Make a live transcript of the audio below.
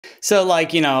So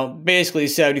like, basically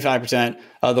 75%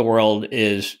 of the world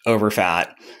is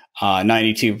overfat.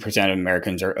 92% of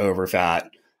Americans are overfat.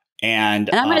 And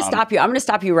I'm going to stop you. I'm going to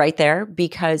stop you right there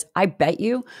because I bet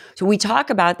you. So we talk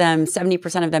about them,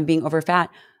 70% of them being overfat.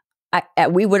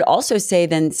 We would also say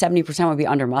then 70% would be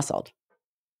undermuscled.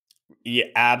 Yeah,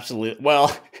 absolutely.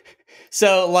 Well,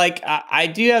 so like I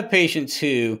do have patients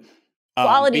who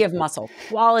quality of muscle.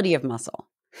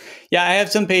 Yeah, I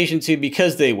have some patients who,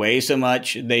 because they weigh so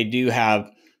much, they do have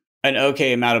an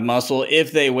okay amount of muscle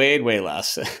if they weighed way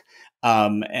less.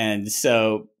 And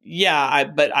so, yeah,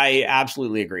 but I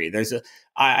absolutely agree.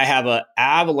 I have an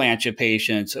avalanche of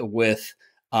patients with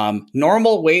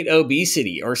normal weight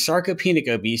obesity or sarcopenic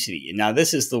obesity. Now,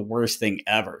 this is the worst thing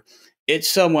ever. It's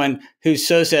someone who's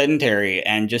so sedentary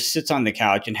and just sits on the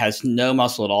couch and has no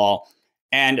muscle at all.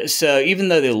 And so even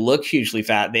though they look hugely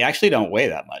fat, they actually don't weigh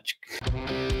that much.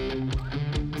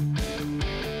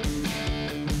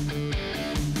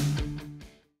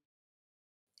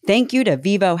 Thank you to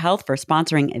Vivo Health for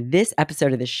sponsoring this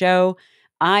episode of the show.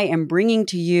 I am bringing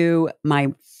to you my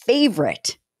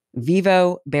favorite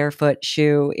Vivo barefoot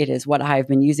shoe. It is what I've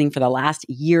been using for the last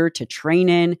year to train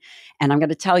in. And I'm going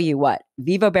to tell you what,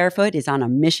 Vivo Barefoot is on a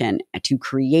mission to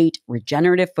create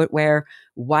regenerative footwear.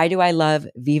 Why do I love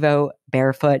Vivo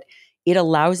Barefoot? It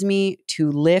allows me to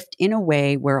lift in a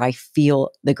way where I feel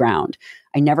the ground.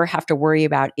 I never have to worry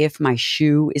about if my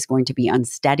shoe is going to be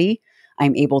unsteady.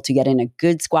 I'm able to get in a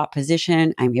good squat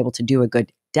position. I'm able to do a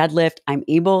good deadlift. I'm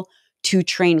able to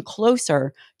train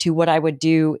closer to what I would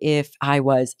do if I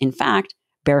was, in fact,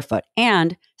 barefoot.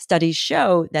 And studies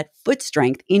show that foot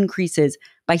strength increases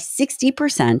by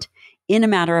 60% in a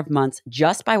matter of months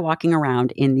just by walking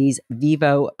around in these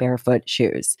Vivo barefoot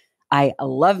shoes. I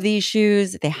love these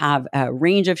shoes. They have a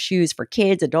range of shoes for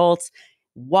kids, adults,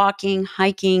 walking,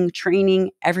 hiking, training,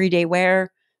 everyday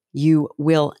wear. You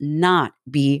will not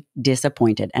be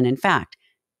disappointed. And in fact,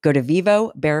 go to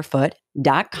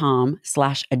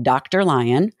vivobarefoot.com/Dr.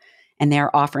 Lyon, and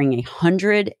they're offering a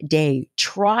 100-day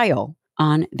trial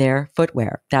on their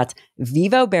footwear. That's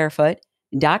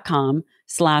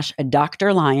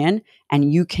vivobarefoot.com/Dr. Lyon,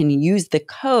 and you can use the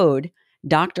code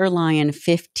Dr. Lyon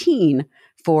 15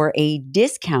 for a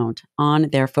discount on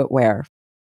their footwear.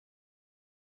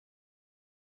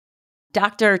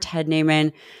 Dr. Ted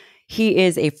Naiman, he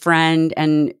is a friend,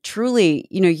 and truly,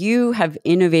 you have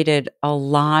innovated a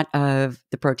lot of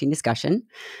the protein discussion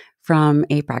from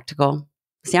a practical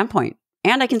standpoint.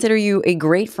 And I consider you a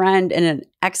great friend and an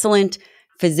excellent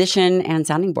physician and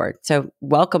sounding board. So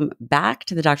welcome back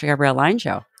to the Dr. Gabrielle Lyon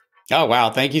Show. Oh, wow.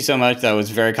 Thank you so much. That was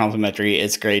very complimentary.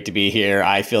 It's great to be here.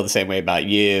 I feel the same way about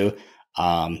you.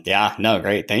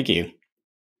 Great. Thank you.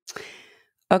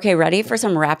 Okay, ready for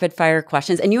some rapid fire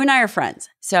questions? And you and I are friends.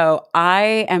 So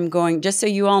I am going, just so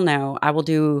you all know, I will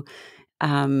do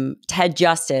Ted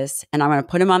justice, and I'm going to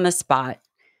put him on the spot.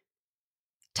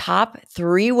 Top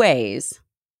 3 ways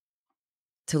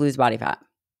to lose body fat.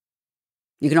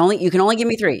 You can only give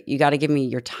me 3. You got to give me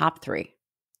your top 3.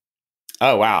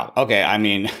 Oh, wow. Okay. I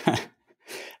mean,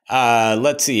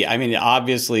 let's see. I mean,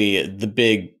 obviously the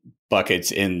big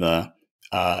buckets in the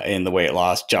weight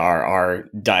loss jar are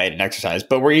diet and exercise,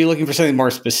 but were you looking for something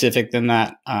more specific than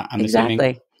that? I'm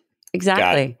assuming.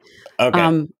 Exactly.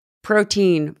 Okay.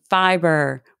 Protein,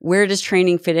 fiber, where does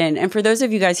training fit in? And for those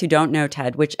of you guys who don't know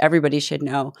Ted, which everybody should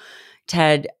know,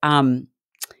 Ted,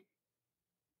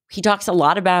 he talks a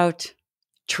lot about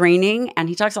training, and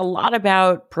he talks a lot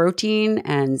about protein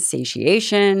and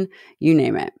satiation, you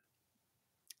name it.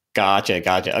 Gotcha.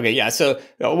 Okay. Yeah. So,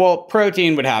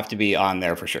 protein would have to be on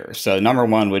there for sure. So number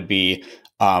 1 would be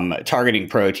targeting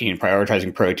protein,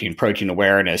 prioritizing protein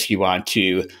awareness. You want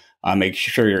to make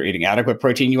sure you're eating adequate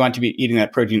protein. You want to be eating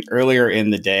that protein earlier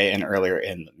in the day and earlier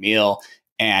in the meal.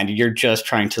 And you're just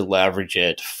trying to leverage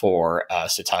it for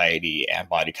satiety and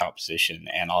body composition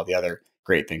and all the other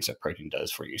great things that protein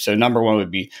does for you. So number 1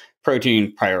 would be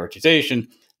protein prioritization.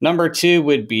 Number 2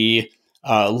 would be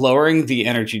lowering the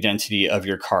energy density of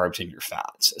your carbs and your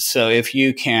fats. So if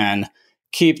you can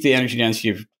keep the energy density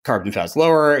of carbs and fats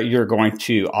lower, you're going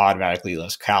to automatically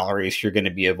less calories. You're going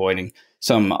to be avoiding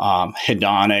some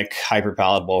hedonic,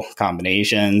 hyperpalatable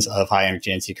combinations of high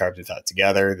energy density carbs and fats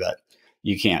together that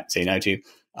you can't say no to.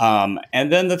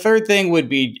 And then the third thing would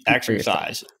be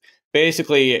exercise.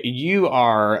 Basically, you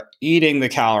are eating the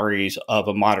calories of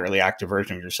a moderately active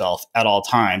version of yourself at all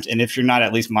times. And if you're not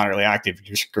at least moderately active,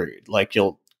 you're screwed. Like,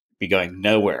 you'll be going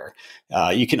nowhere.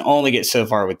 You can only get so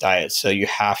far with diets. So you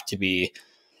have to be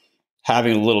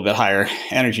having a little bit higher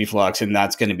energy flux. And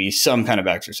that's going to be some kind of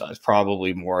exercise,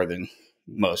 probably more than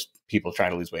most people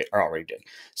trying to lose weight are already doing.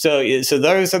 So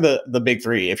those are the big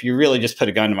three. If you really just put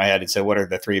a gun to my head and say, what are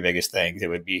the three biggest things? It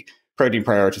would be protein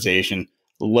prioritization,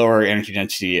 lower energy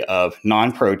density of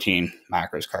non-protein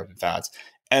macros, carbs, and fats,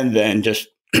 and then just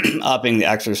upping the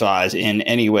exercise in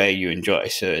any way you enjoy.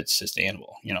 So it's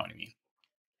sustainable. You know what I mean?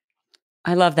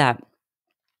 I love that.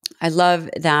 I love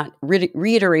that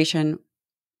reiteration: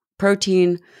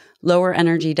 protein, lower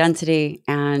energy density,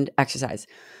 and exercise.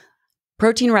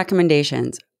 Protein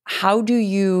recommendations. How do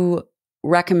you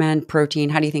recommend protein?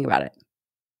 How do you think about it?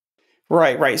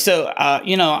 Right. So,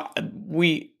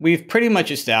 we've pretty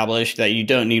much established that you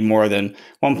don't need more than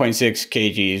 1.6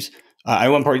 kgs,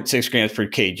 1.6 grams per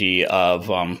kg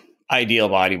of ideal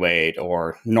body weight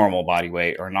or normal body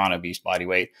weight or non-obese body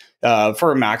weight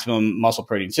for maximum muscle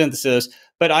protein synthesis.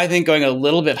 But I think going a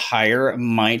little bit higher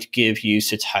might give you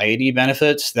satiety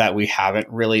benefits that we haven't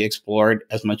really explored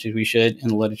as much as we should in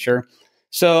the literature.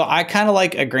 So I kind of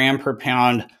like a gram per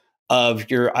pound of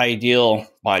your ideal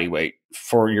body weight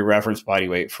for your reference body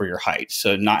weight for your height.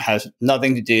 So has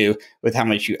nothing to do with how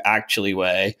much you actually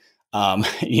weigh.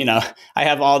 I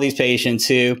have all these patients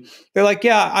who they're like,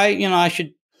 yeah, I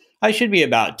should be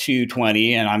about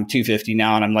 220 and I'm 250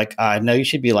 now. And I'm like, no, you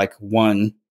should be like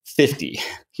 150.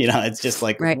 It's just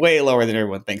like Right. way lower than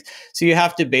everyone thinks. So you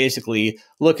have to basically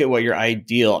look at what your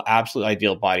absolute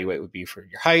ideal body weight would be for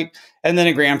your height. And then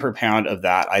a gram per pound of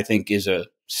that, I think, is a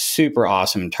super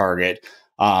awesome target.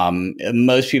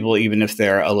 Most people, even if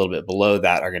they're a little bit below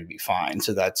that, are going to be fine.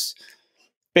 So that's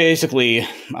basically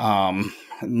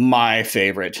my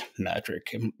favorite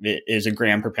metric is a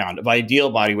gram per pound of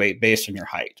ideal body weight based on your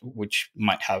height, which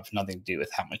might have nothing to do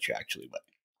with how much you actually weigh.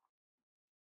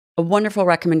 A wonderful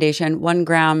recommendation: 1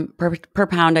 gram per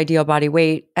pound ideal body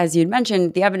weight. As you'd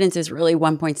mentioned, the evidence is really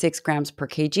 1.6 grams per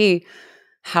kg.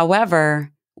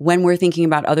 However, when we're thinking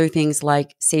about other things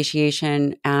like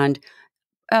satiation and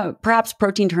perhaps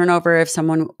protein turnover, if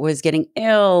someone was getting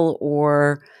ill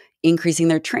or increasing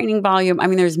their training volume, I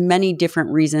mean, there's many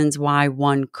different reasons why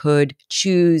one could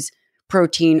choose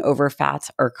protein over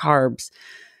fats or carbs.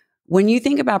 When you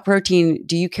think about protein,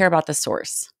 do you care about the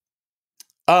source?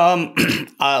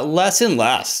 Less and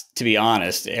less, to be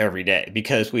honest, every day,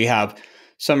 because we have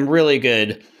some really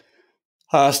good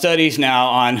studies now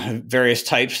on various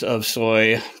types of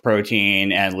soy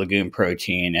protein and legume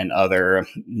protein and other,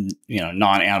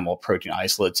 non-animal protein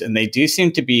isolates. And they do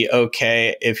seem to be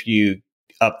okay if you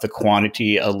up the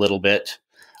quantity a little bit.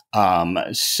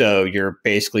 So you're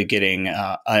basically getting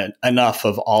enough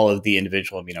of all of the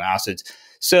individual amino acids.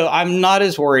 So I'm not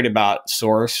as worried about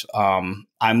source.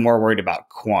 I'm more worried about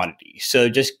quantity. So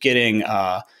just getting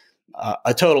a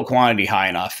total quantity high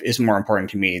enough is more important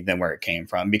to me than where it came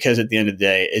from, because at the end of the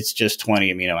day, it's just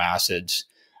 20 amino acids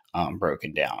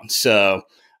broken down. So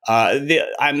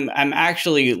I'm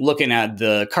actually looking at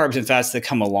the carbs and fats that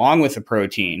come along with the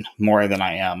protein more than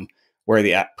I am where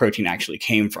the protein actually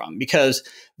came from, because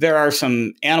there are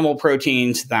some animal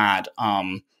proteins that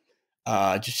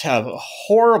just have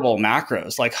horrible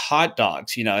macros, like hot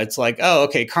dogs. It's like, oh,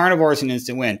 okay, carnivore is an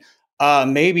instant win.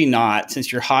 Maybe not,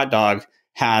 since your hot dog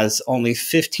has only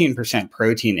 15%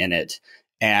 protein in it,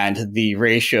 and the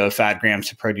ratio of fat grams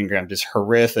to protein grams is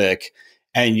horrific,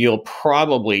 and you'll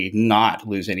probably not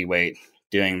lose any weight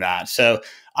doing that. So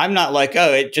I'm not like,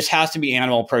 oh, it just has to be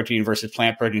animal protein versus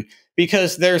plant protein,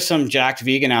 because there's some jacked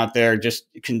vegan out there just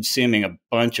consuming a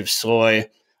bunch of soy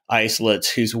isolates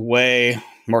who's way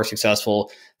more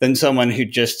successful than someone who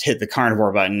just hit the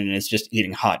carnivore button and is just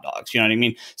eating hot dogs. You know what I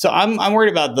mean? So I'm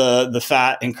worried about the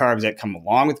fat and carbs that come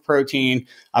along with protein.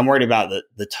 I'm worried about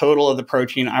the total of the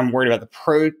protein. I'm worried about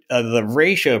the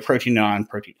ratio of protein to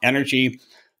non-protein energy.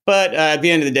 But at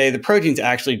the end of the day, the protein's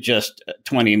actually just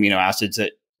 20 amino acids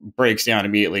that breaks down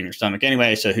immediately in your stomach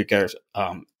anyway. So who cares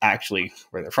actually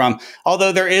where they're from?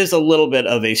 Although there is a little bit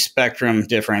of a spectrum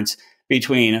difference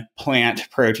between plant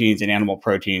proteins and animal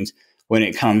proteins when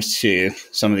it comes to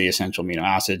some of the essential amino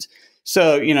acids.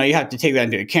 So, you have to take that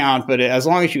into account. But as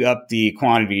long as you up the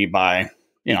quantity by,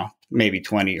 maybe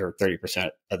 20 or 30%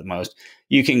 at the most,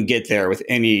 you can get there with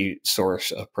any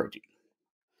source of protein.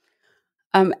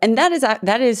 And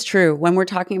that is true. When we're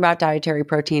talking about dietary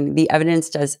protein, the evidence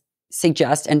does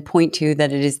suggest and point to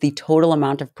that it is the total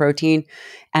amount of protein,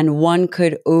 and one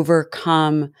could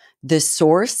overcome the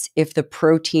source if the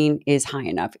protein is high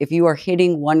enough. If you are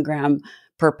hitting 1 gram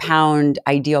per pound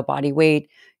ideal body weight,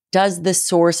 does the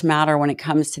source matter when it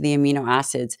comes to the amino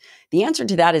acids? The answer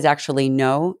to that is actually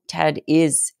no. Ted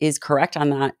is correct on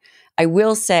that. I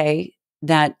will say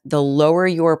that the lower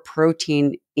your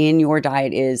protein in your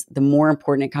diet is, the more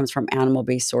important it comes from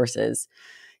animal-based sources.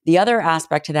 The other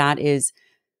aspect to that is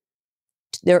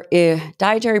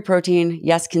Dietary protein,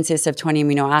 yes, consists of 20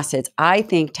 amino acids. I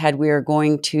think, Ted, we are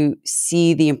going to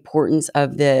see the importance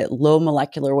of the low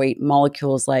molecular weight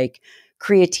molecules like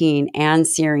creatine and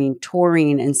serine,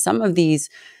 taurine, and some of these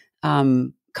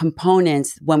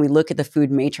components when we look at the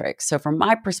food matrix. So from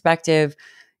my perspective,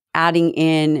 adding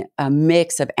in a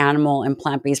mix of animal and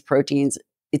plant-based proteins,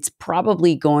 it's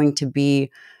probably going to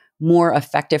be more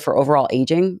effective for overall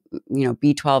aging,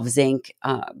 B12, zinc.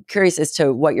 Curious as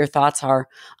to what your thoughts are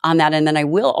on that. And then I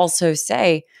will also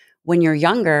say, when you're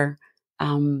younger,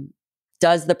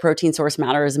 does the protein source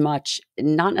matter as much?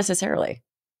 Not necessarily.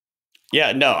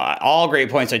 Yeah, no, all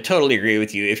great points. I totally agree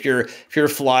with you. If you're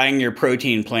flying your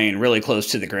protein plane really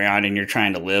close to the ground and you're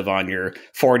trying to live on your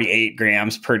 48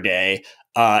 grams per day,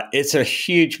 it's a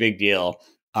huge big deal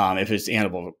if it's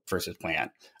animal versus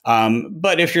plant.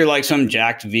 But if you're like some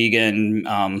jacked vegan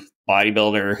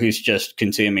bodybuilder who's just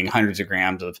consuming hundreds of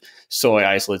grams of soy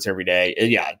isolates every day,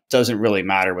 it doesn't really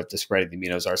matter what the spread of the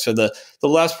aminos are. So the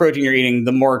less protein you're eating,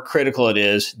 the more critical it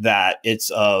is that it's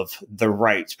of the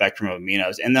right spectrum of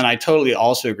aminos. And then I totally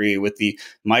also agree with the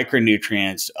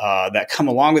micronutrients that come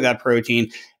along with that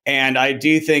protein. And I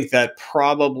do think that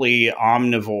probably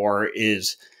omnivore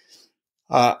is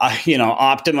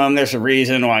optimum. There's a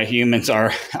reason why humans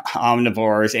are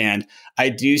omnivores. And I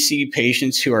do see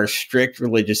patients who are strict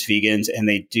religious vegans and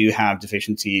they do have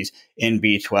deficiencies in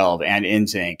B12 and in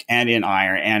zinc and in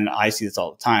iron. And I see this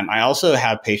all the time. I also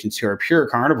have patients who are pure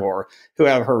carnivore who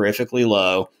have horrifically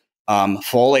low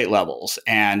folate levels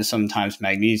and sometimes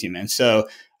magnesium. And so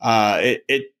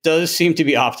it does seem to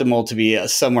be optimal to be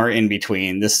somewhere in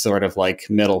between. This sort of like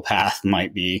middle path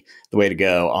might be the way to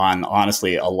go on,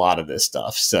 honestly, a lot of this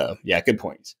stuff. So yeah, good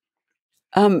points.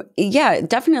 Yeah,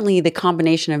 definitely the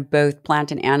combination of both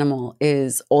plant and animal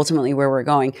is ultimately where we're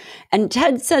going. And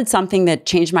Ted said something that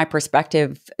changed my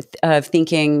perspective of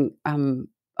thinking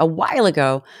a while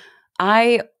ago.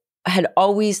 I had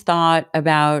always thought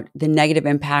about the negative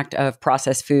impact of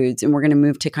processed foods, and we're going to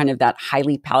move to kind of that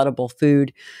highly palatable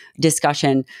food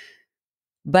discussion.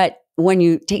 But when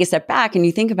you take a step back and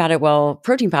you think about it, well,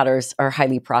 protein powders are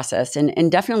highly processed,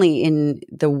 and definitely in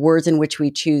the words in which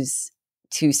we choose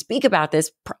to speak about this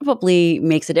probably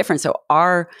makes a difference. So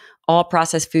are all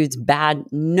processed foods bad?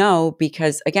 No,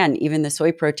 because again, even the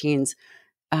soy proteins,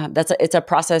 it's a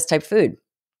processed type food.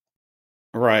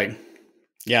 Right.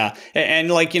 Yeah. And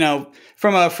like,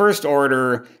 from a first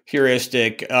order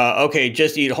heuristic, okay,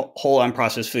 just eat whole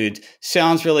unprocessed foods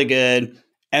sounds really good.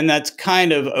 And that's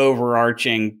kind of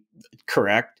overarching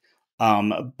correct.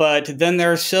 But then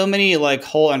there are so many like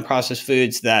whole unprocessed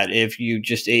foods that if you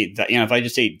just ate that, if I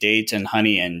just ate dates and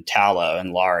honey and tallow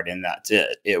and lard and that's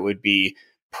it, it would be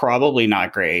probably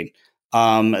not great.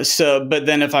 But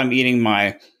then if I'm eating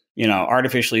my,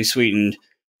 artificially sweetened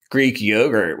Greek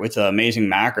yogurt with amazing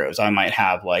macros, I might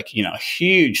have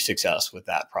huge success with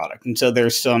that product. And so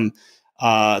there's some,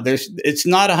 it's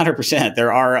not 100%.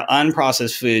 There are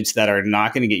unprocessed foods that are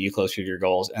not going to get you closer to your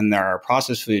goals. And there are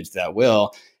processed foods that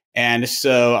will. And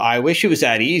so I wish it was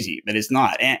that easy, but it's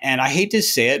not. And I hate to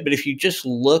say it, but if you just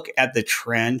look at the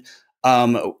trend,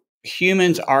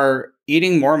 humans are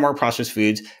eating more and more processed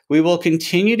foods. We will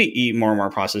continue to eat more and more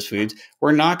processed foods.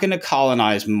 We're not going to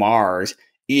colonize Mars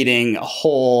eating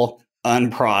whole,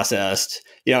 unprocessed.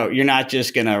 You're not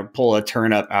just going to pull a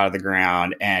turnip out of the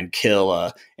ground and kill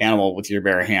a animal with your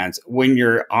bare hands when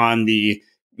you're on the,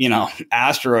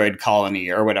 asteroid colony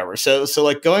or whatever. So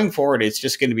like going forward, it's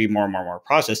just going to be more and more and more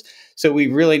processed. So we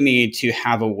really need to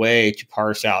have a way to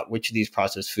parse out which of these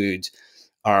processed foods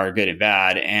are good and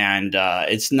bad. And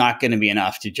it's not going to be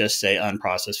enough to just say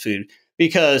unprocessed food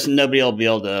because nobody will be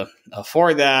able to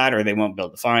afford that, or they won't be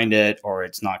able to find it, or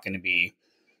it's not going to be,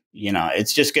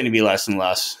 it's just going to be less and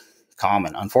less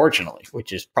common, unfortunately,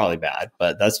 which is probably bad,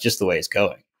 but that's just the way it's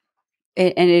going.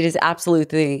 And it is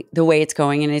absolutely the way it's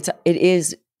going. And it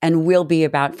is and will be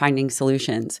about finding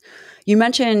solutions. You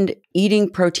mentioned eating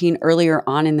protein earlier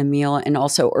on in the meal and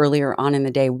also earlier on in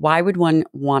the day. Why would one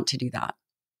want to do that?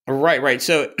 Right.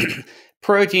 So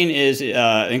protein is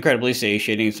incredibly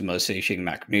satiating. It's the most satiating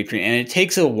macronutrient. And it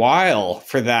takes a while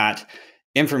for that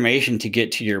information to get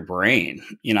to your brain.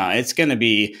 It's going to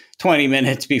be 20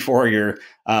 minutes before your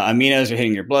aminos are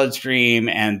hitting your bloodstream,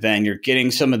 and then you're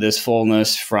getting some of this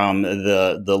fullness from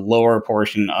the lower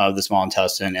portion of the small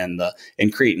intestine and the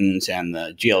incretins and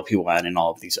the GLP-1 and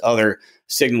all of these other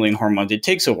signaling hormones. It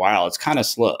takes a while. It's kind of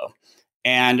slow.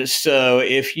 And so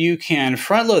if you can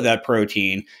front load that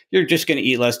protein, you're just going to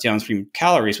eat less downstream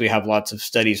calories. We have lots of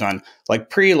studies on like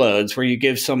preloads where you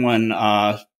give someone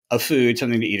a food,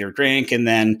 something to eat or drink, and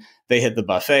then they hit the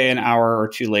buffet an hour or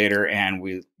two later, and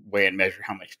we weigh and measure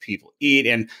how much people eat.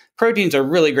 And protein's a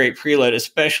really great preload,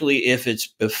 especially if it's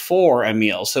before a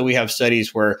meal. So we have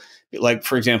studies where, like,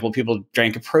 for example, people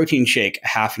drank a protein shake a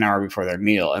half an hour before their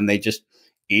meal, and they just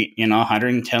eat,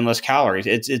 110 less calories.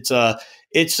 It's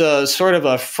a sort of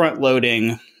a front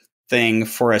loading thing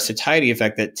for a satiety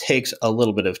effect that takes a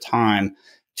little bit of time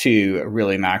to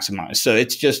really maximize. So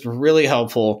it's just really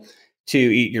helpful to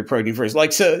eat your protein first.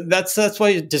 Like, so that's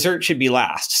why dessert should be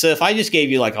last. So if I just gave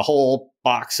you like a whole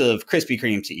box of Krispy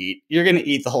Kreme to eat, you're going to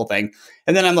eat the whole thing.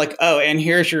 And then I'm like, oh, and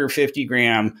here's your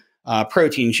 50-gram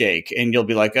protein shake. And you'll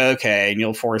be like, okay. And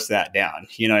you'll force that down.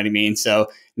 You know what I mean? So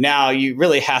now you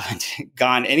really haven't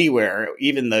gone anywhere,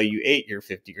 even though you ate your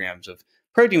 50 grams of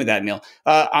protein with that meal.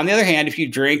 On the other hand, if you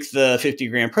drink the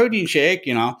 50-gram protein shake,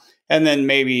 and then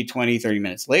maybe 20, 30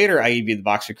 minutes later, I give you the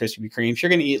box of Krispy Kremes, you're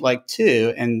going to eat like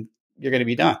 2 and you're going to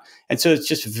be done. And so it's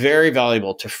just very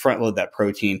valuable to front load that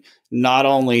protein, not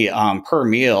only per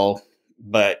meal,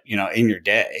 but, in your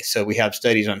day. So we have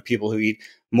studies on people who eat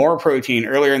more protein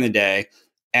earlier in the day,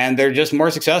 and they're just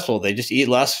more successful. They just eat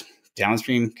less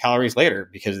downstream calories later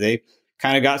because they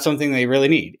kind of got something they really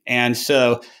need. And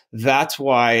so that's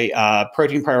why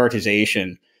protein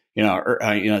prioritization,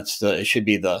 it should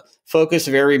be the focus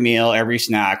of every meal, every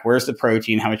snack. Where's the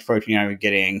protein? How much protein are you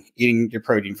getting? Eating your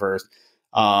protein first,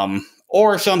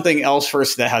 or something else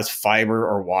first that has fiber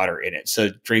or water in it. So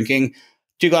drinking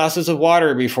 2 glasses of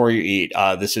water before you eat.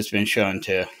 This has been shown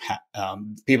to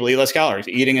people eat less calories.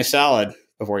 Eating a salad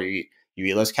before you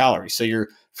eat less calories. So you're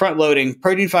front loading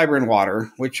protein, fiber, and water,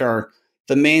 which are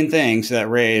the main things that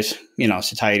raise,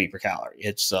 satiety per calorie.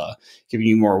 It's giving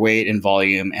you more weight and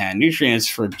volume and nutrients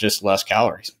for just less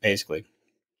calories, basically.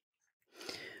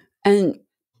 And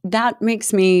that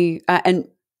makes me,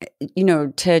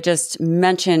 to just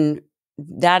mention,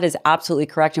 that is absolutely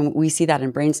correct. And we see that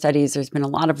in brain studies. There's been a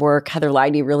lot of work. Heather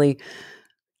Leidy really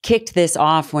kicked this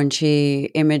off when she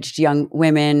imaged young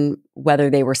women, whether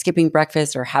they were skipping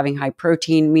breakfast or having high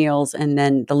protein meals, and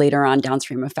then the later on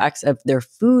downstream effects of their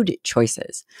food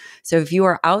choices. So if you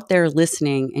are out there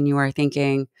listening and you are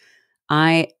thinking,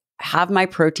 I have my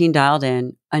protein dialed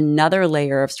in, another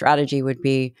layer of strategy would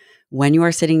be when you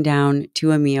are sitting down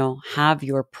to a meal, have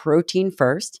your protein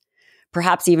first,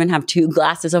 perhaps even have 2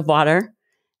 glasses of water,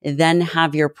 then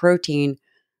have your protein,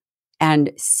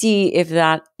 and see if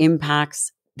that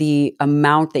impacts the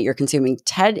amount that you're consuming.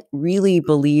 Ted really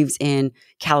believes in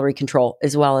calorie control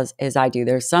as well as I do.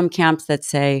 There's some camps that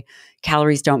say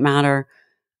calories don't matter.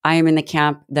 I am in the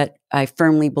camp that I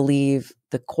firmly believe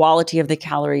the quality of the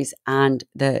calories and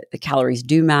the calories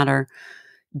do matter.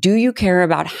 Do you care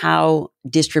about how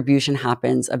distribution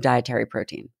happens of dietary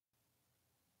protein?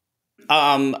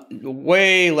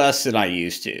 Way less than I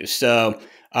used to. So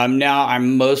now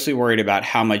I'm mostly worried about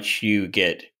how much you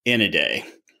get in a day.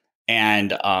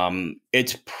 And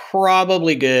it's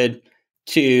probably good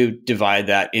to divide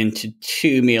that into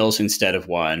 2 meals instead of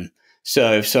 1.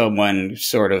 So if someone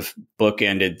sort of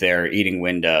bookended their eating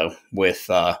window with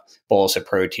bolus of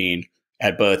protein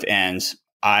at both ends,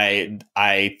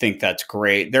 I think that's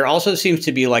great. There also seems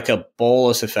to be like a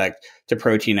bolus effect to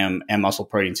protein and muscle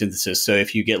protein synthesis. So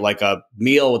if you get like a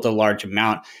meal with a large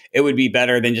amount, it would be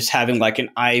better than just having like an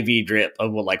IV drip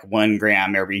of like 1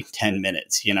 gram every 10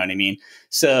 minutes. You know what I mean?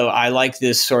 So I like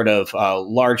this sort of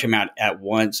large amount at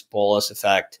once bolus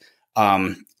effect.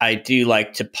 I do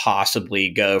like to possibly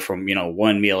go from,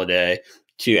 1 meal a day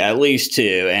to at least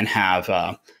 2 and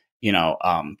have,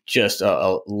 just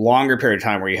a longer period of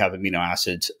time where you have amino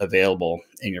acids available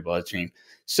in your bloodstream.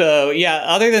 So yeah,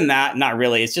 other than that, not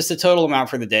really. It's just the total amount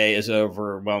for the day is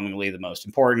overwhelmingly the most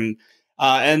important.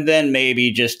 And then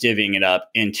maybe just divvying it up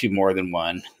into more than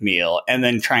 1 meal and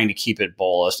then trying to keep it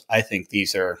bolus. I think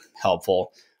these are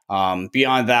helpful.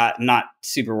 Beyond that, not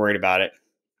super worried about it.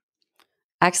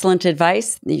 Excellent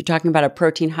advice. You're talking about a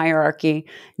protein hierarchy.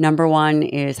 Number 1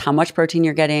 is how much protein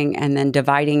you're getting, and then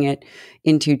dividing it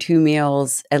into 2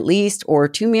 meals at least, or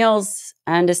 2 meals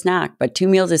and a snack. But 2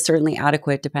 meals is certainly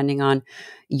adequate depending on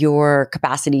your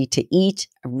capacity to eat.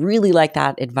 I really like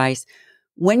that advice.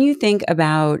 When you think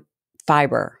about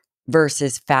fiber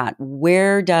versus fat,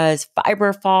 where does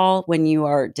fiber fall when you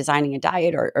are designing a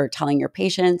diet or telling your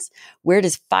patients? Where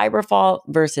does fiber fall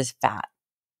versus fat?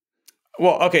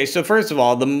 Well, okay. So first of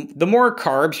all, the more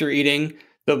carbs you're eating,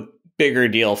 the bigger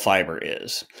deal fiber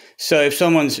is. So if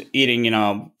someone's eating,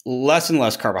 less and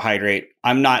less carbohydrate,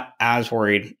 I'm not as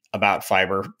worried about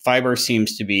fiber. Fiber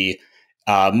seems to be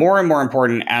more and more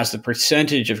important as the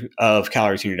percentage of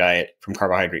calories in your diet from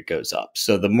carbohydrate goes up.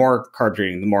 So the more carbs you're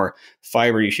eating, the more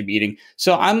fiber you should be eating.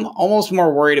 So I'm almost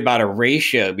more worried about a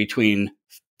ratio between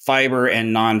fiber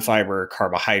and non-fiber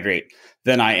carbohydrate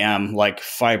than I am like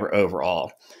fiber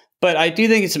overall. But I do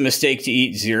think it's a mistake to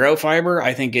eat zero fiber.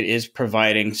 I think it is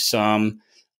providing some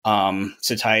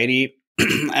satiety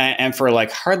and for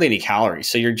like hardly any calories.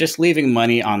 So you're just leaving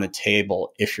money on the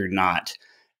table if you're not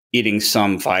eating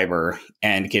some fiber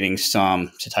and getting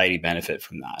some satiety benefit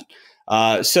from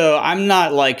that. So I'm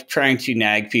not like trying to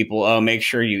nag people, oh, make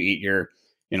sure you eat your,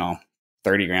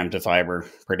 30 grams of fiber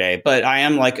per day. But I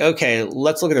am like, okay,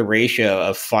 let's look at the ratio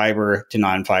of fiber to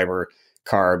non-fiber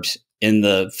carbs in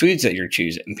the foods that you're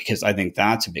choosing, because I think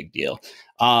that's a big deal.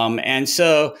 And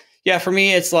so, yeah, for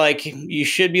me, it's like you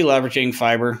should be leveraging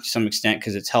fiber to some extent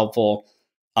because it's helpful.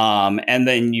 And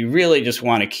then you really just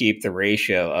want to keep the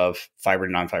ratio of fiber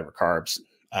to non-fiber carbs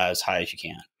as high as you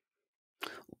can.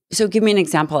 So give me an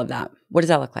example of that. What does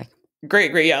that look like?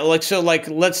 Great. Yeah. Let's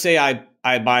say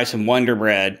I buy some Wonder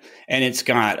Bread and it's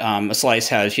got, a slice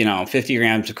has, 50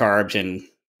 grams of carbs and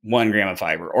 1 gram of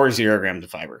fiber or 0 grams of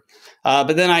fiber.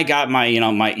 But then I got my,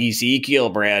 my Ezekiel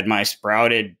bread, my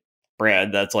sprouted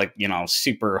bread that's like,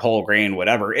 super whole grain,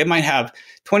 whatever. It might have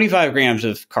 25 grams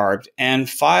of carbs and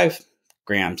 5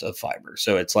 grams of fiber.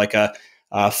 So it's like a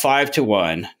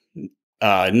 5-to-1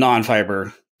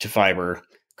 non-fiber to fiber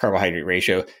carbohydrate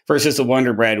ratio versus the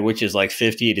Wonder Bread, which is like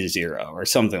 50-to-0 or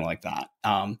something like that.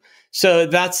 So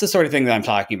that's the sort of thing that I'm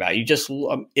talking about. You just,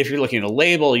 if you're looking at a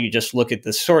label, you just look at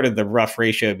the sort of the rough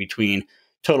ratio between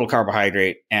total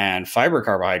carbohydrate and fiber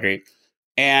carbohydrate.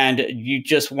 And you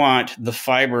just want the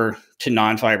fiber to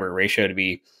non-fiber ratio to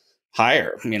be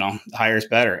higher, higher is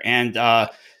better. And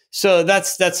so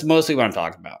that's mostly what I'm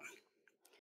talking about.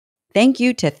 Thank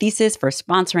you to Thesis for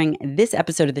sponsoring this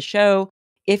episode of the show.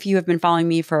 If you have been following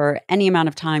me for any amount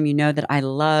of time, you know that I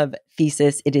love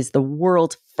Thesis. It is the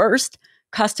world's first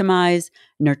customized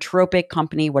nootropic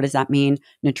company. What does that mean?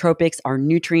 Nootropics are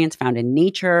nutrients found in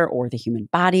nature or the human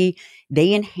body.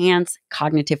 They enhance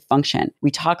cognitive function. We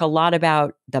talk a lot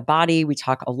about the body. We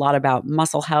talk a lot about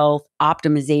muscle health,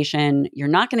 optimization. You're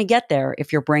not going to get there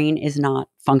if your brain is not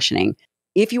functioning.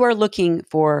 If you are looking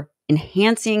for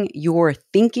enhancing your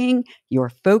thinking, your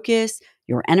focus,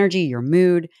 your energy, your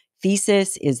mood,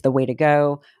 Thesis is the way to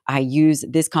go. I use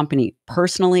this company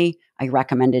personally. I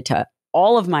recommend it to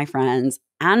all of my friends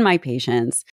and my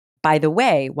patients. By the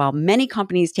way, while many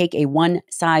companies take a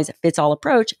one-size-fits-all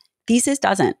approach, Thesis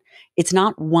doesn't. It's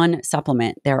not one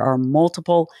supplement. There are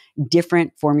multiple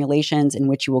different formulations in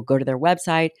which you will go to their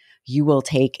website, you will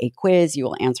take a quiz, you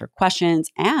will answer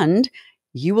questions, and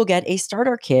you will get a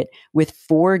starter kit with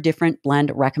 4 different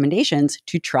blend recommendations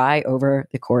to try over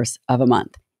the course of a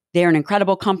month. They're an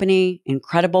incredible company,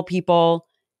 incredible people.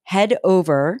 Head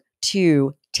over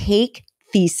to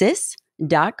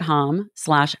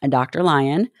takethesis.com/Dr.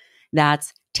 Lyon.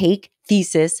 That's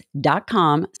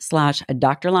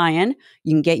takethesis.com/Dr. Lyon.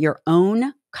 You can get your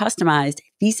own customized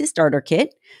Thesis starter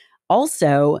kit.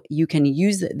 Also, you can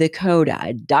use the code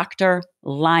Dr.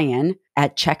 Lyon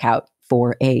at checkout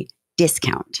for a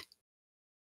discount.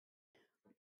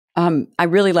 I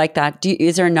really like that.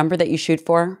 Is there a number that you shoot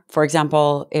for? For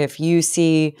example, if you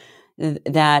see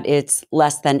that it's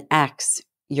less than X,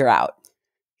 you're out.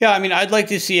 Yeah, I mean, I'd like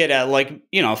to see it at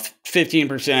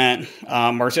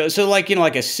 15% or so. So like a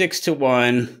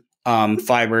 6-to-1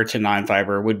 fiber to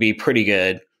non-fiber would be pretty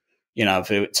good.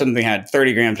 If something had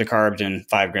 30 grams of carbs and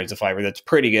 5 grams of fiber, that's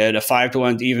pretty good. A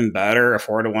 5-to-1's even better. A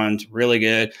 4-to-1's really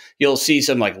good. You'll see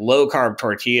some like low carb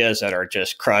tortillas that are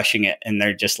just crushing it, and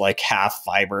they're just like half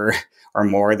fiber or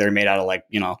more. They're made out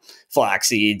of flax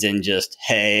seeds and just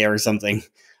hay or something.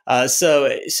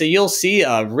 So you'll see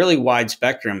a really wide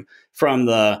spectrum from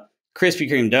the Krispy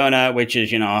Kreme donut, which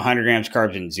is 100 grams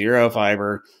carbs and 0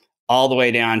 fiber, all the way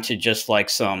down to just like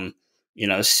some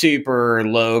super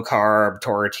low carb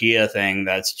tortilla thing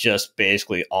that's just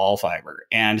basically all fiber.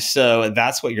 And so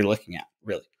that's what you're looking at,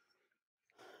 really.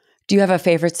 Do you have a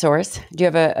favorite source? Do you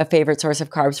have a favorite source of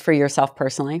carbs for yourself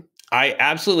personally? I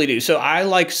absolutely do. So I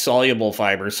like soluble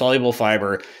fiber. Soluble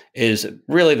fiber is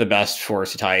really the best for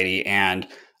satiety. And,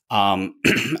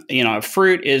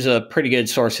 fruit is a pretty good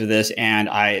source of this. And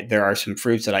there are some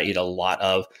fruits that I eat a lot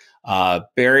of.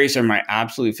 Berries are my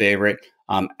absolute favorite.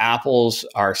 Apples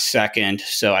are second.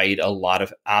 So I eat a lot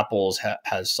of apples,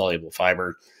 has soluble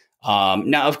fiber.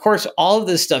 Now, of course, all of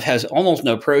this stuff has almost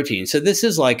no protein. So this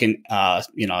is like a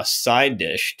side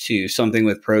dish to something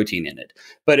with protein in it.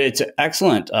 But it's an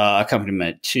excellent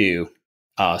accompaniment to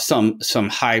some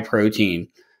high protein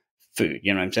food.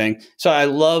 You know what I'm saying? So I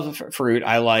love fruit.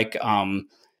 I like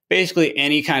basically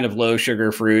any kind of low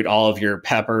sugar fruit, all of your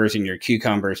peppers and your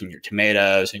cucumbers and your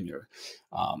tomatoes and your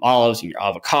olives and your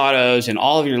avocados and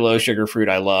all of your low sugar fruit.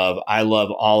 I love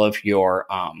all of your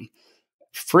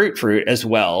fruit as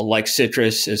well. Like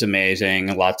citrus is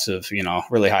amazing. Lots of,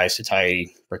 really high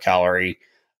satiety per calorie.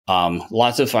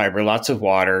 Lots of fiber, lots of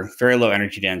water, very low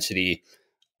energy density.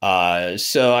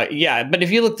 Yeah, but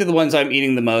if you look at the ones I'm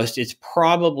eating the most, it's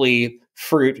probably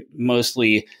fruit,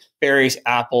 mostly berries,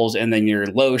 apples, and then your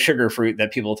low sugar fruit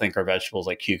that people think are vegetables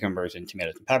like cucumbers and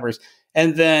tomatoes and peppers.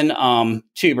 And then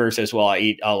tubers as well. I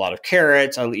eat a lot of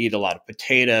carrots. I eat a lot of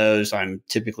potatoes. I'm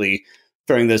typically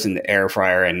throwing those in the air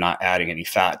fryer and not adding any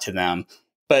fat to them.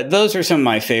 But those are some of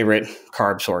my favorite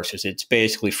carb sources. It's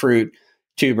basically fruit,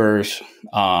 tubers,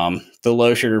 the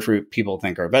low sugar fruit people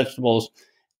think are vegetables,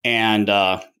 and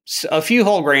a few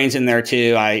whole grains in there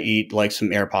too. I eat like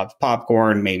some air popped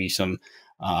popcorn, maybe some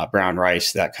brown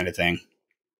rice, that kind of thing.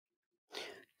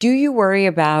 Do you worry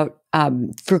about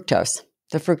fructose,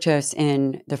 the fructose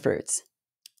in the fruits?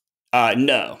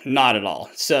 No, not at all.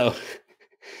 So,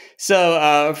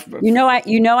 I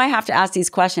have to ask these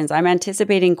questions. I'm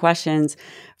anticipating questions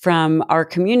from our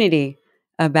community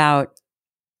about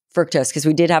fructose because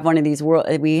we did have one of these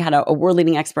we had a world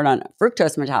leading expert on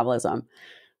fructose metabolism.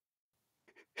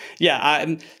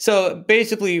 Yeah. So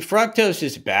basically, fructose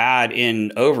is bad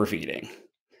in overfeeding.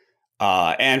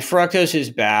 And fructose is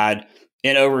bad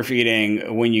in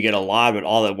overfeeding when you get a lot of it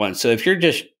all at once. So if you're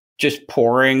just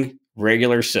pouring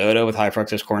regular soda with high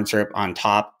fructose corn syrup on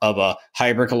top of a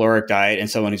hypercaloric diet and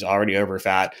someone who's already over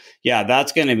fat, yeah,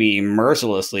 that's going to be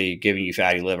mercilessly giving you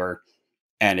fatty liver,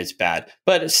 and it's bad.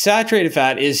 But saturated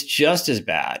fat is just as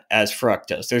bad as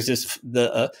fructose. There's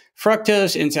the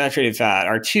fructose and saturated fat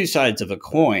are two sides of a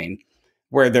coin,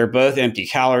 where they're both empty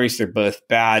calories. They're both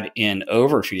bad in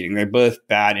overfeeding. They're both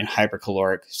bad in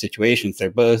hypercaloric situations.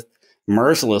 They're both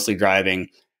mercilessly driving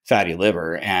fatty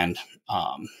liver. And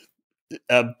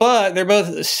but they're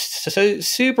both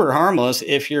super harmless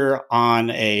if you're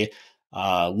on a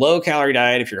low calorie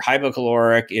diet, if you're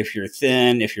hypocaloric, if you're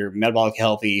thin, if you're metabolically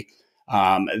healthy.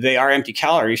 They are empty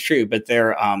calories, true, but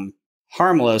they're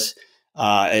harmless.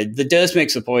 The dose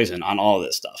makes the poison on all of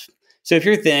this stuff. So if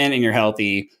you're thin and you're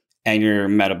healthy, and you're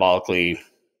metabolically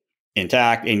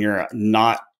intact and you're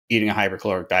not eating a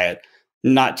hypercaloric diet,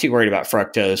 not too worried about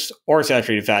fructose or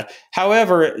saturated fat.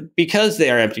 However, because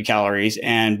they are empty calories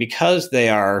and because they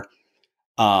are,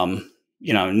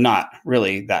 not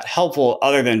really that helpful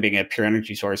other than being a pure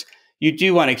energy source, you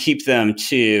do want to keep them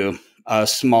to a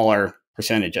smaller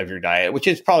percentage of your diet, which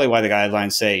is probably why the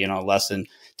guidelines say, less than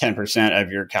 10%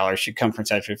 of your calories should come from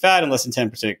saturated fat and less than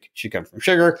 10% should come from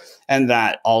sugar. And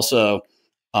that also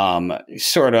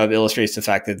sort of illustrates the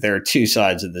fact that there are two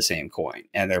sides of the same coin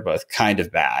and they're both kind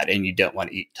of bad and you don't want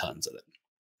to eat tons of it.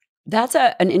 That's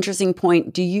an interesting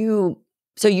point.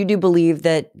 So you do believe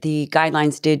that the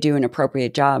guidelines did do an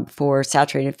appropriate job for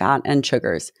saturated fat and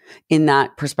sugars in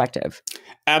that perspective?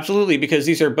 Absolutely, because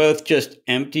these are both just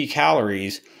empty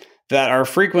calories that are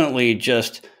frequently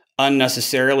just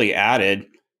unnecessarily added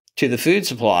to the food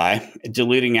supply,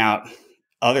 diluting out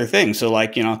other things. So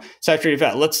like, saturated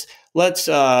fat, let's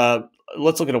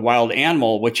look at a wild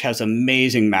animal, which has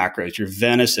amazing macros, your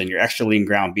venison, your extra lean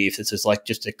ground beef. This is like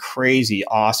just a crazy,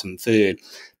 awesome food.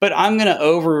 But I'm going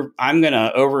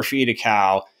to overfeed a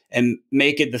cow and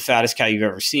make it the fattest cow you've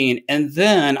ever seen. And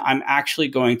then I'm actually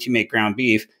going to make ground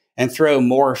beef and throw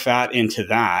more fat into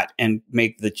that and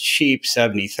make the cheap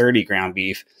 70-30 ground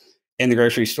beef in the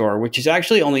grocery store, which is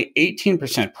actually only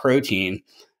 18% protein,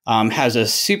 has a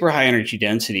super high energy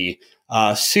density,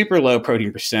 super low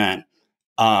protein percent,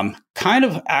 kind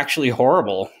of actually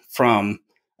horrible from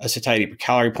a satiety per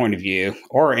calorie point of view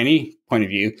or any point of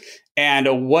view.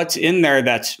 And what's in there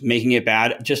that's making it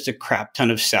bad? Just a crap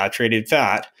ton of saturated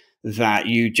fat that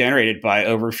you generated by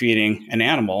overfeeding an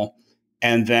animal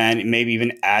and then maybe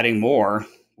even adding more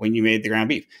when you made the ground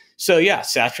beef. So yeah,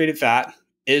 saturated fat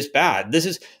is bad. This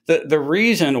is the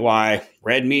reason why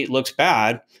red meat looks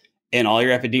bad in all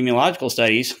your epidemiological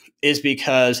studies is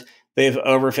because they've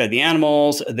overfed the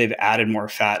animals, they've added more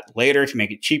fat later to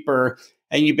make it cheaper,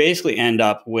 and you basically end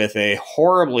up with a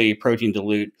horribly protein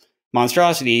dilute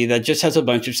monstrosity that just has a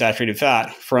bunch of saturated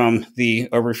fat from the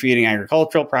overfeeding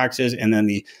agricultural practices and then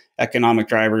the economic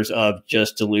drivers of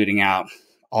just diluting out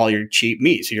all your cheap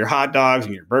meat. So your hot dogs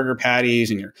and your burger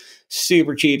patties and your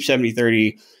super cheap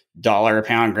 $70-$30 a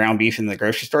pound ground beef in the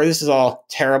grocery store. This is all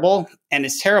terrible. And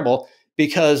it's terrible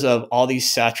because of all these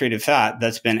saturated fat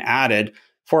that's been added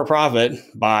for profit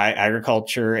by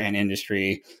agriculture and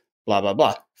industry, blah, blah,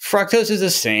 blah. Fructose is the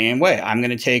same way. I'm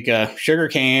going to take a sugar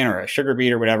cane or a sugar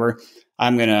beet or whatever.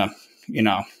 I'm going to,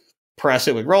 press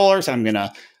it with rollers. I'm going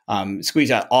to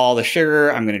squeeze out all the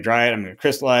sugar. I'm going to dry it. I'm going to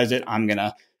crystallize it. I'm going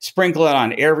to sprinkle it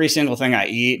on every single thing I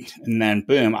eat. And then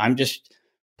boom, I'm just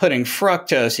putting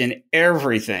fructose in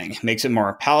everything. Makes it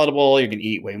more palatable. You can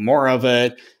eat way more of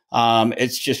it.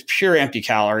 It's just pure empty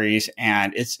calories.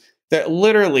 And it's that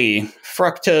literally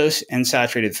fructose and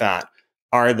saturated fat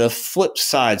are the flip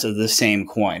sides of the same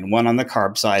coin. One on the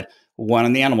carb side, one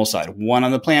on the animal side, one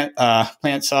on the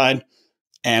plant side.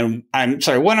 And I'm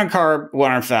sorry, one on carb,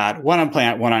 one on fat, one on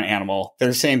plant, one on animal. They're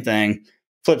the same thing.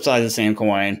 Flip side of the same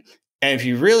coin. And if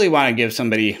you really want to give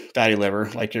somebody fatty liver,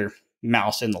 like your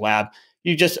mouse in the lab,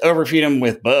 you just overfeed them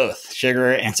with both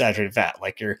sugar and saturated fat.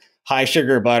 Like your high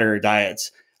sugar butter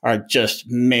diets are just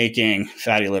making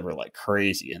fatty liver like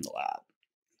crazy in the lab.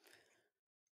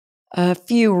 A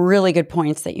few really good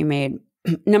points that you made.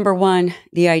 Number one,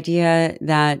 the idea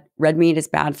that red meat is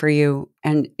bad for you,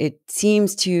 and it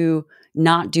seems to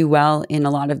not do well in a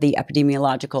lot of the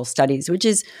epidemiological studies, which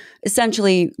is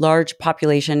essentially large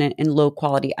population and low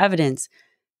quality evidence,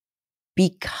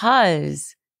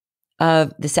 because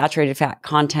of the saturated fat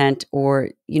content, or,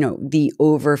 the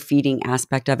overfeeding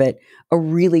aspect of it. A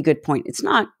really good point. It's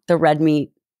not the red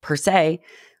meat per se.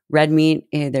 Red meat,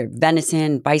 there's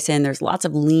venison, bison, there's lots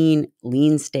of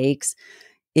lean steaks.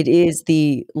 It is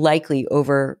the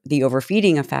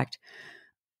overfeeding effect.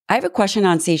 I have a question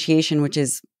on satiation, which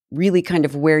is really kind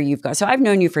of where you've got. So I've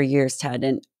known you for years, Ted,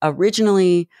 and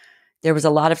originally there was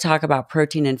a lot of talk about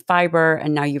protein and fiber,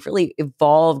 and now you've really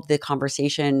evolved the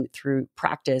conversation through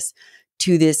practice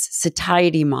to this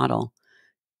satiety model.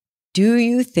 Do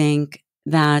you think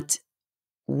that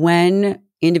when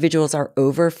individuals are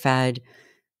overfed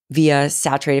via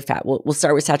saturated fat, we'll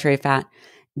start with saturated fat,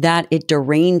 that it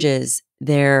deranges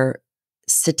their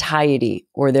satiety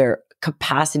or their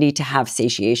capacity to have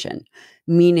satiation?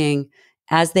 Meaning,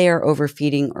 as they are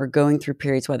overfeeding or going through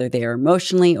periods, whether they are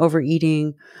emotionally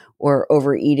overeating or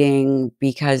overeating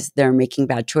because they're making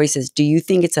bad choices, do you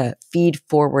think it's a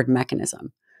feed-forward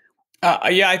mechanism?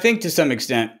 Yeah, I think to some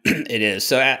extent it is.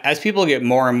 So as people get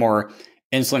more and more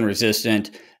insulin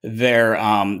resistant, their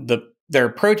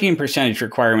protein percentage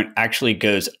requirement actually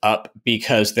goes up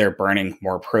because they're burning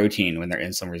more protein when they're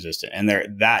insulin resistant. And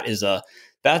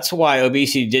that's why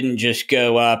obesity didn't just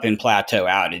go up and plateau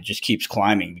out. It just keeps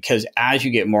climbing, because as you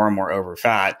get more and more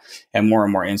overfat and more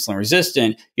insulin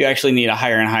resistant, you actually need a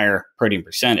higher and higher protein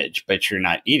percentage, but you're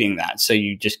not eating that. So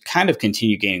you just kind of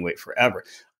continue gaining weight forever.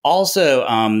 Also,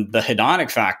 the hedonic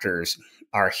factors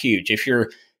are huge. If you're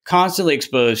constantly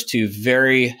exposed to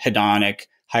very hedonic,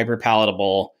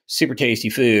 hyperpalatable, super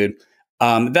tasty food,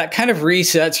 that kind of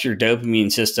resets your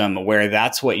dopamine system, where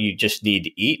that's what you just need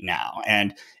to eat now.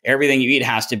 And everything you eat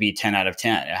has to be 10 out of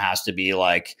 10. It has to be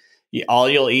like, all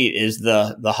you'll eat is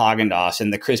the Haagen-Dazs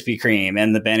and the Krispy Kreme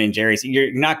and the Ben & Jerry's.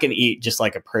 You're not going to eat just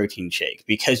like a protein shake,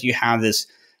 because you have this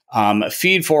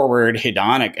feed-forward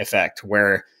hedonic effect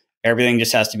where everything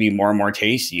just has to be more and more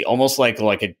tasty, almost like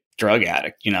a drug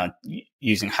addict,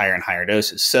 using higher and higher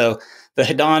doses. So the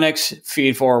hedonics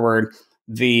feed forward,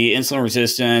 the insulin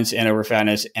resistance and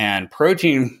overfatness and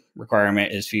protein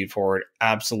requirement is feed forward.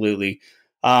 Absolutely.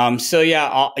 So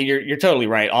yeah, you're totally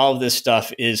right. All of this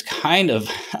stuff is kind of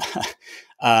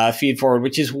feed forward,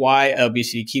 which is why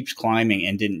obesity keeps climbing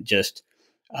and didn't just,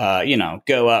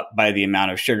 go up by the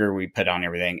amount of sugar we put on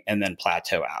everything and then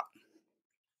plateau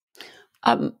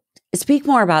out. Speak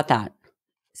more about that.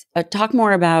 Talk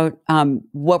more about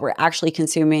what we're actually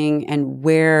consuming and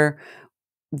where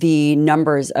the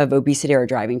numbers of obesity are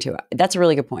driving to. That's a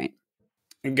really good point.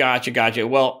 Gotcha.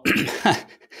 Well,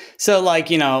 so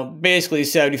basically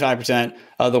 75%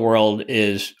 of the world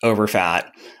is overfat.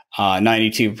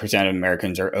 92% of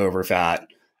Americans are overfat.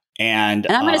 And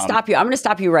I'm going to stop you. I'm going to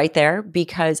stop you right there,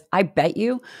 because I bet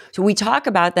you, so we talk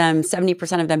about them,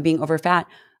 70% of them being overfat.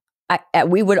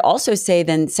 We would also say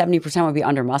then 70% would be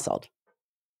undermuscled.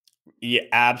 Yeah,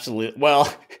 absolutely.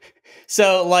 Well,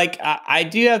 so I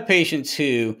do have patients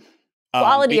who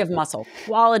quality of muscle.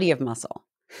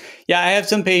 Yeah, I have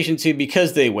some patients who,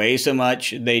 because they weigh so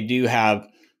much, they do have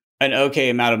an okay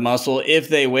amount of muscle if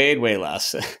they weighed way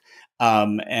less.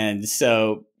 And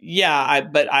so, yeah,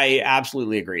 but I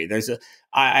absolutely agree.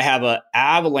 I have an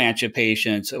avalanche of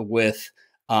patients with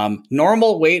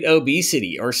normal weight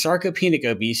obesity or sarcopenic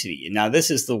obesity. Now,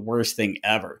 this is the worst thing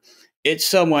ever. It's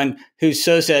someone who's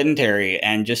so sedentary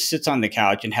and just sits on the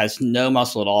couch and has no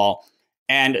muscle at all.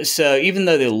 And so even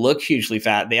though they look hugely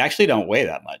fat, they actually don't weigh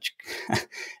that much.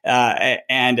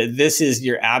 And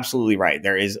you're absolutely right.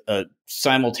 There is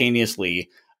simultaneously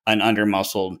an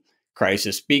undermuscled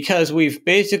crisis, because we've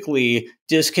basically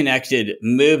disconnected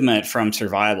movement from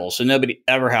survival. So nobody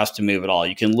ever has to move at all.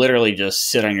 You can literally just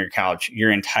sit on your couch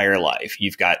your entire life.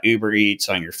 You've got Uber Eats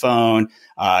on your phone,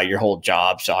 your whole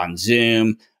job's on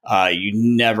Zoom. You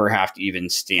never have to even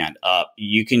stand up.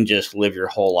 You can just live your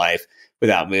whole life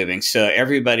without moving. So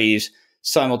everybody's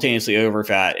simultaneously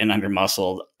overfat and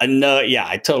undermuscled. No, yeah,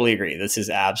 I totally agree. This is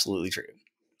absolutely true.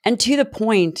 And to the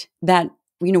point that,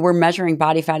 we're measuring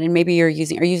body fat, and maybe are you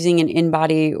using an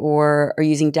InBody or are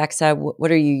you using DEXA? What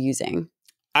are you using?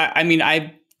 I mean,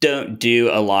 I don't do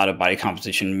a lot of body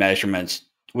composition measurements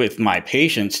with my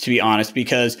patients, to be honest,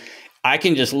 because I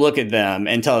can just look at them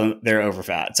and tell them they're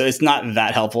overfat. So it's not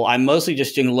that helpful. I'm mostly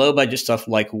just doing low budget stuff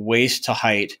like waist to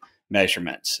height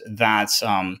measurements. That's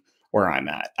where I'm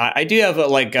at. I do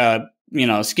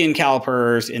have skin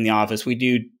calipers in the office. We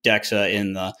do DEXA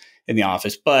in the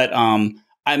office, but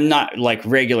I'm not like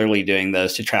regularly doing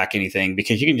those to track anything,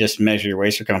 because you can just measure your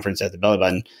waist circumference at the belly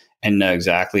button and know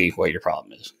exactly what your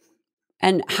problem is.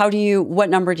 And what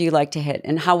number do you like to hit,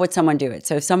 and how would someone do it?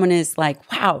 So if someone is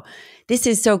like, wow, this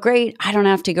is so great, I don't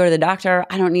have to go to the doctor,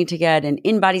 I don't need to get an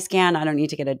InBody scan, I don't need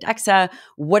to get a DEXA,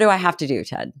 what do I have to do,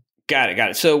 Ted? Got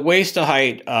it. So waist to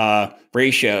height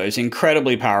ratio is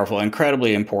incredibly powerful,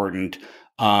 incredibly important,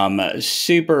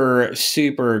 super,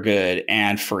 super good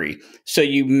and free. So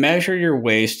you measure your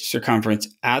waist circumference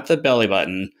at the belly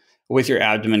button with your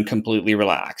abdomen completely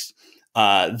relaxed.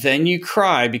 Then you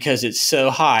cry because it's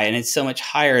so high, and it's so much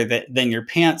higher than your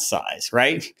pants size,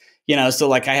 right? So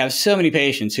like I have so many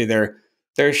patients who they're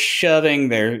shoving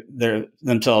their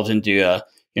themselves into a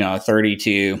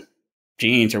 32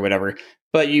 jeans or whatever,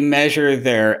 but you measure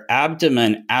their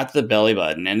abdomen at the belly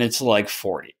button and it's like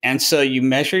 40. And so you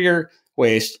measure your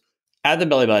waist at the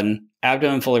belly button,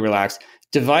 abdomen fully relaxed,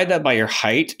 divide that by your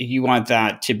height. You want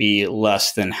that to be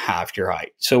less than half your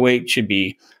height. So weight should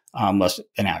be less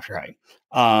than half your height.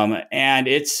 And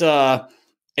it's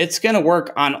going to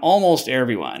work on almost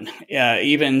everyone,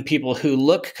 even people who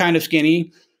look kind of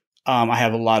skinny. I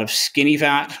have a lot of skinny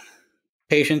fat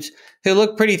patients who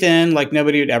look pretty thin, like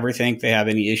nobody would ever think they have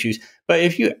any issues. But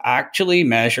if you actually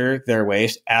measure their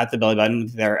waist at the belly button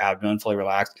with their abdomen fully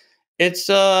relaxed, it's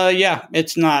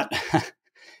not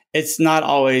it's not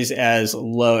always as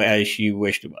low as you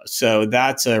wished it was. So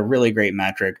that's a really great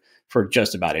metric for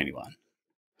just about anyone.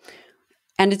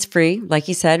 And it's free. Like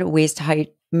you said, waist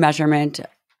height measurement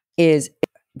is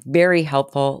very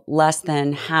helpful. Less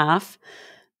than half.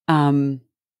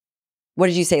 What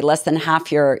did you say? Less than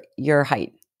half your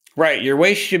height. Right. Your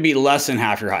waist should be less than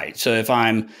half your height. So if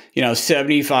I'm,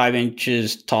 75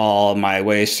 inches tall, my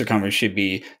waist circumference should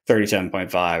be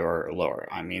 37.5 or lower.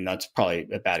 I mean, that's probably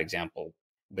a bad example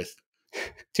with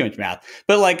too much math.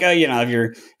 But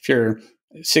if you're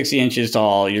 60 inches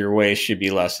tall, your waist should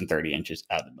be less than 30 inches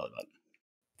out of the belly button.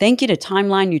 Thank you to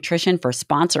Timeline Nutrition for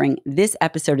sponsoring this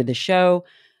episode of the show.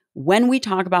 When we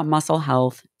talk about muscle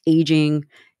health, aging,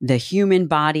 the human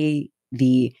body,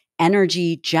 the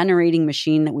energy generating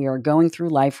machine that we are going through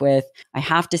life with, I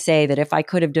have to say that if I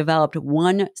could have developed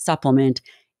one supplement,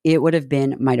 it would have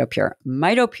been MitoPure.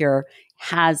 MitoPure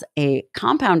has a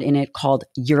compound in it called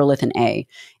urolithin A.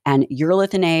 And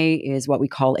urolithin A is what we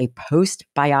call a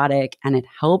postbiotic, and it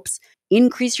helps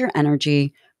increase your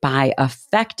energy by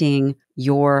affecting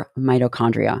your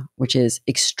mitochondria, which is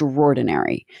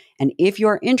extraordinary. And if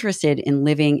you're interested in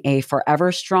living a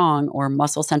forever strong or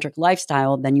muscle-centric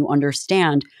lifestyle, then you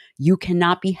understand you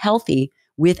cannot be healthy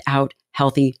without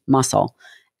healthy muscle.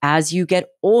 As you get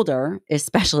older,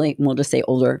 especially, we'll just say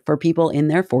older, for people in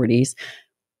their 40s,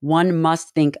 one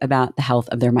must think about the health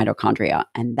of their mitochondria.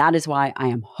 And that is why I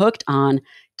am hooked on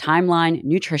Timeline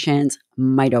Nutrition's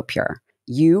MitoPure.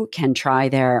 You can try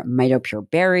their MitoPure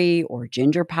berry or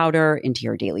ginger powder into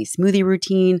your daily smoothie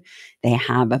routine. They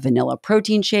have a vanilla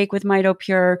protein shake with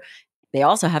MitoPure. They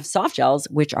also have soft gels,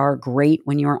 which are great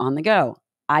when you're on the go.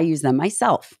 I use them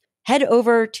myself. Head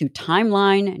over to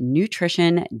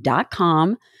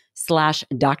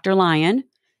timelinenutrition.com/Dr. Lyon.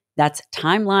 That's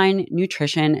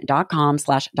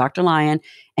timelinenutrition.com/Dr. Lyon,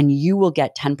 and you will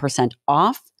get 10%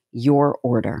 off your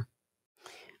order.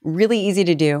 Really easy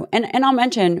to do. And I'll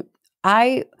mention,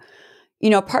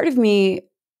 part of me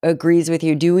agrees with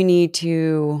you. Do we need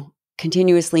to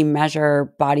continuously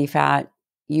measure body fat?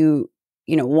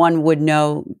 One would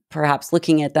know, perhaps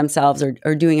looking at themselves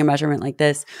or doing a measurement like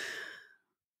this,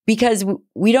 because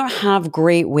we don't have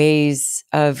great ways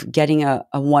of getting a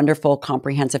wonderful,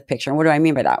 comprehensive picture. And what do I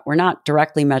mean by that? We're not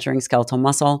directly measuring skeletal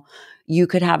muscle. You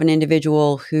could have an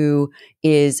individual who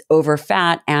is over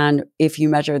fat, and if you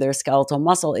measure their skeletal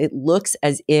muscle, it looks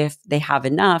as if they have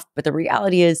enough. But the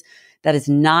reality is that is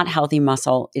not healthy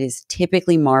muscle. It is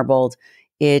typically marbled.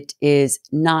 It is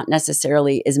not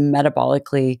necessarily as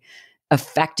metabolically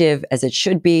effective as it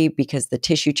should be, because the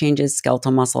tissue changes.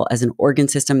 Skeletal muscle as an organ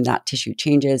system, that tissue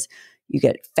changes. You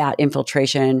get fat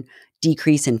infiltration,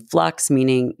 decrease in flux,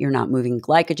 meaning you're not moving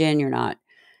glycogen, you're not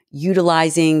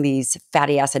utilizing these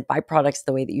fatty acid byproducts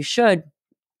the way that you should.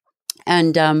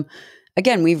 And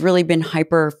again, we've really been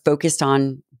hyper focused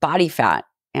on body fat.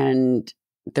 And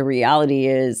the reality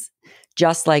is,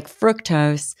 just like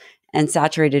fructose and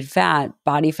saturated fat,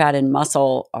 body fat and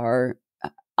muscle are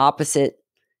opposite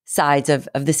sides of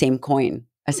the same coin,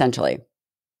 essentially.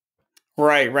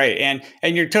 Right, right. And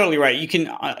you're totally right. You can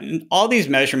all these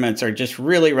measurements are just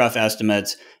really rough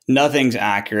estimates. Nothing's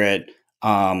accurate.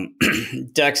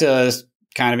 DEXA is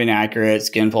kind of inaccurate.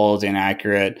 Skinfold is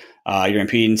inaccurate. Your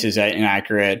impedance is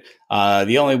inaccurate.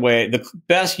 The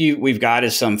best we've got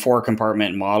is some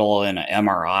 4-compartment model in an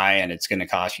MRI, and it's going to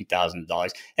cost you thousands of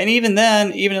dollars. And even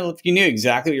then, even if you knew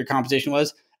exactly what your composition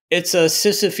was, it's a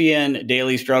Sisyphean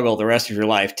daily struggle the rest of your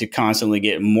life to constantly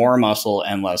get more muscle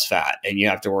and less fat. And you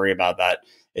have to worry about that.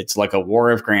 It's like a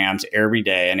war of grams every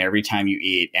day and every time you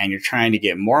eat. And you're trying to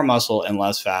get more muscle and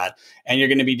less fat. And you're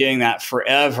going to be doing that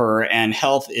forever. And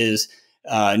health is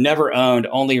never owned,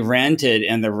 only rented.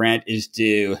 And the rent is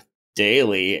due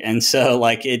daily. And so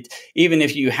even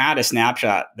if you had a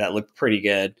snapshot that looked pretty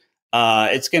good,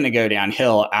 it's going to go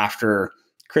downhill after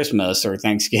Christmas or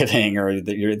Thanksgiving or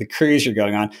the cruise you're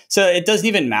going on. So it doesn't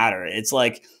even matter. It's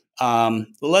like,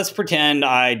 let's pretend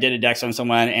I did a DEX on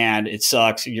someone and it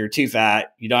sucks. You're too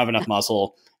fat. You don't have enough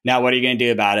muscle. Now, what are you going to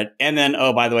do about it? And then,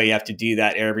 oh, by the way, you have to do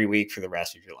that every week for the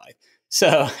rest of your life.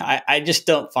 So I just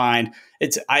don't find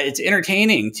it's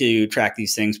entertaining to track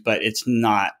these things, but it's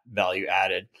not value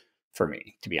added for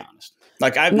me, to be honest.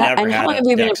 Like I've never And had how long have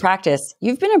you been in practice?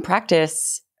 You've been in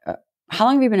practice. How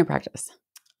long have you been in practice?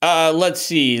 Let's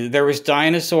see. There was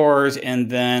dinosaurs,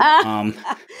 and then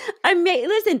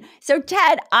listen. So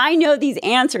Ted, I know these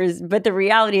answers, but the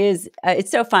reality is,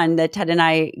 it's so fun that Ted and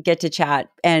I get to chat,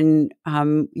 and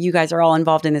you guys are all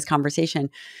involved in this conversation.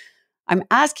 I'm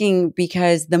asking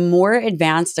because the more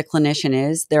advanced a clinician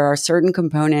is, there are certain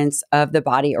components of the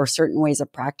body or certain ways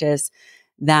of practice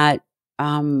that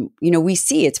we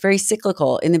see. It's very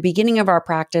cyclical. In the beginning of our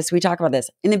practice, we talk about this.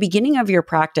 In the beginning of your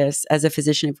practice as a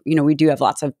physician, we do have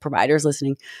lots of providers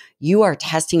listening. You are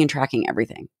testing and tracking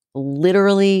everything,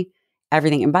 literally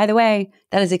everything. And by the way,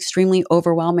 that is extremely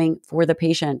overwhelming for the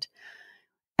patient.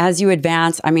 As you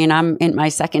advance, I'm in my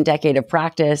 2nd decade of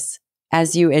practice.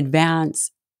 As you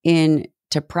advance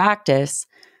into practice,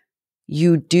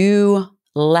 you do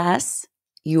less.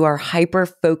 You are hyper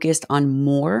focused on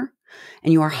more.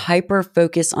 And you are hyper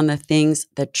focused on the things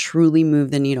that truly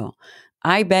move the needle.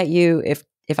 I bet you if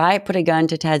I put a gun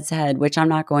to Ted's head, which I'm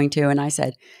not going to, and I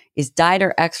said, is diet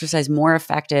or exercise more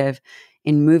effective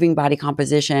in moving body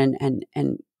composition and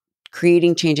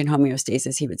creating change in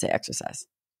homeostasis? He would say exercise.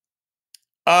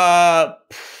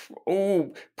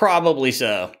 Probably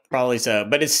so.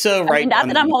 But it's so right. Not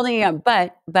that I'm holding it up,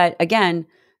 but again,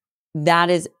 that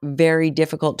is very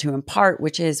difficult to impart,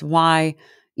 which is why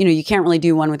you can't really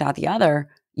do one without the other.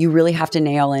 You really have to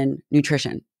nail in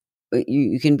nutrition.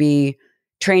 You can be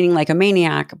training like a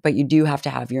maniac, but you do have to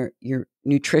have your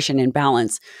nutrition in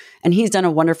balance. And he's done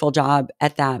a wonderful job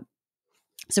at that.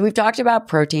 So we've talked about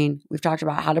protein. We've talked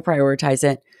about how to prioritize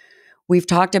it. We've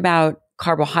talked about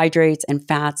carbohydrates and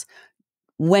fats.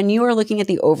 When you are looking at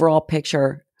the overall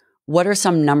picture, what are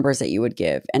some numbers that you would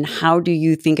give? And how do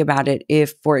you think about it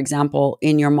if, for example,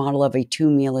 in your model of a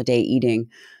 2-meal-a-day eating,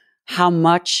 how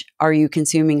much are you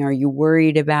consuming? Are you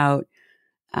worried about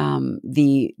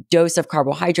the dose of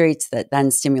carbohydrates that then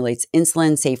stimulates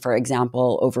insulin, say, for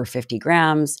example, over 50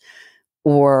 grams?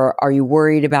 Or are you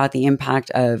worried about the impact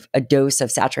of a dose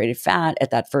of saturated fat at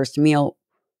that first meal?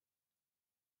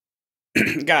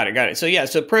 Got it.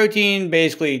 So protein,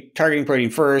 basically targeting protein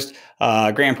first,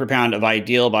 gram per pound of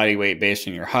ideal body weight based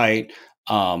on your height.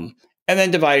 And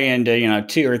then dividing into,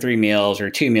 2 or 3 meals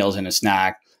or 2 meals and a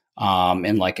snack.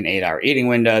 In like an 8-hour eating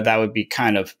window, that would be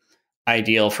kind of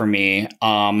ideal for me.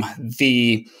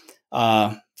 The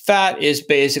fat is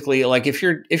basically like if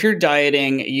you're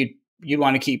dieting, you'd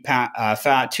want to keep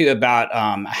fat to about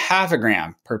 0.5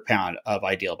 gram per pound of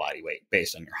ideal body weight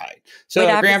based on your height. So wait,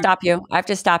 I have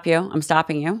to stop you. I'm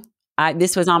stopping you.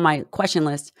 This was on my question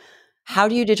list. How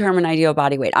do you determine ideal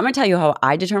body weight? I'm going to tell you how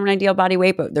I determine ideal body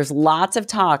weight, but there's lots of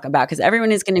talk about, because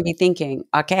everyone is going to be thinking,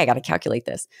 okay, I got to calculate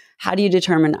this. How do you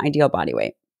determine ideal body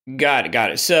weight? Got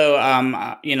it. So,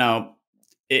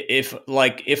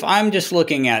 if I'm just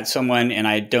looking at someone and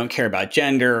I don't care about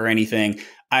gender or anything,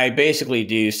 I basically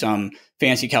do some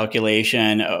fancy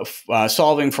calculation of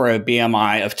solving for a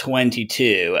BMI of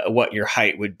 22, what your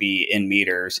height would be in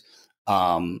meters.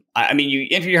 You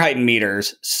enter your height in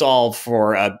meters, solve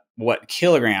for what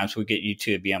kilograms would get you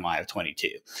to a BMI of 22.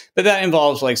 But that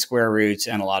involves like square roots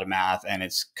and a lot of math. And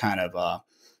it's kind of,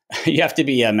 you have to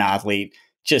be a mathlete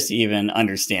just to even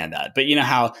understand that. But you know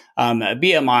how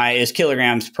BMI is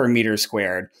kilograms per meter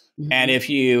squared. Mm-hmm. And if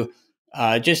you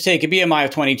just take a BMI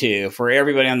of 22 for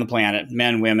everybody on the planet,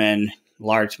 men, women,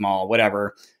 large, small,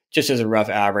 whatever, just as a rough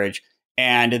average,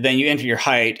 and then you enter your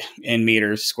height in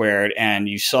meters squared and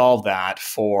you solve that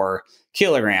for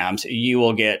kilograms, you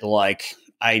will get like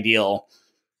ideal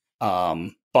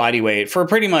body weight for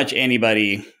pretty much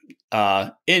anybody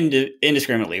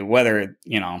indiscriminately, whether,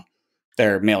 you know,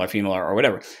 they're male or female or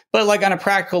whatever. But like on a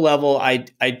practical level,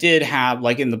 I did have,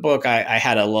 like in the book, I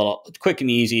had a little quick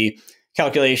and easy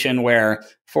calculation where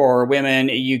for women,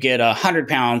 you get 100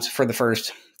 pounds for the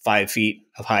first 5 feet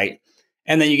of height.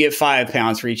 And then you get 5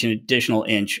 pounds for each additional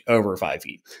inch over 5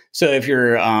 feet. So if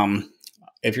you're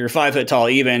 5 foot tall,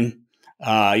 even,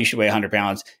 you should weigh 100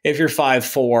 pounds. If you're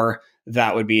 5'4",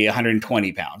 that would be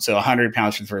 120 pounds. So 100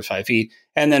 pounds for the first 5 feet,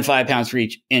 and then 5 pounds for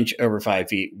each inch over 5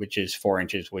 feet, which is 4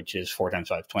 inches, which is 4 times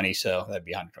 5, 20. So that'd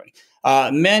be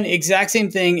 120. Men, exact same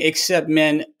thing, except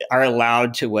men are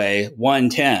allowed to weigh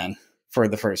 110 for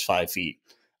the first 5 feet,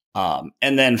 and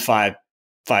then 5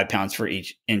 pounds for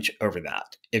each inch over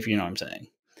that, if you know what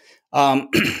I'm saying.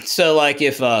 So like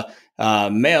if a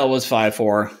male was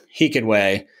 5'4", he could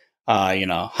weigh,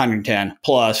 110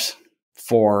 plus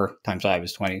 4 times 5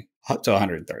 is 20, so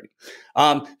 130.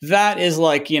 That is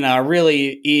like,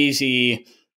 really easy,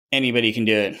 anybody can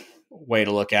do it way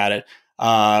to look at it.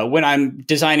 When I'm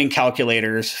designing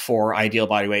calculators for ideal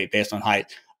body weight based on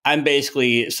height, I'm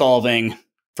basically solving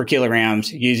for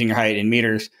kilograms using your height in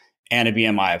meters and a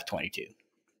BMI of 22.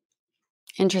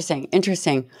 Interesting.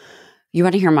 You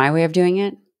want to hear my way of doing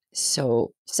it?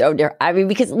 So I mean,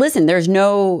 because listen,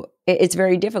 it's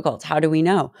very difficult. How do we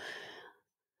know?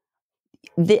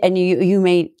 And you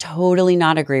may totally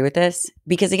not agree with this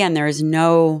because again,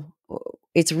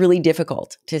 it's really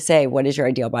difficult to say what is your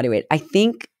ideal body weight. I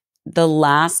think the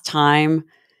last time,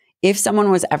 if someone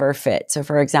was ever fit, so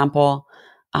for example,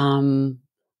 I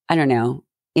don't know,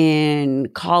 in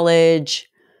college,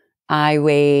 I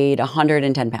weighed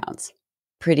 110 pounds,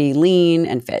 pretty lean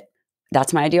and fit.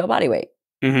 That's my ideal body weight.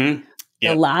 Mm-hmm.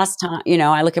 Yep. The last time,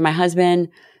 I look at my husband,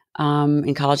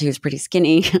 in college, he was pretty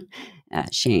skinny,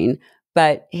 Shane,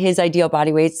 but his ideal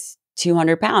body weight's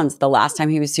 200 pounds. The last time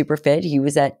he was super fit, he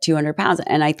was at 200 pounds.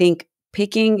 And I think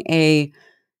picking a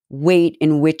weight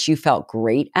in which you felt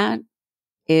great at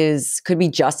could be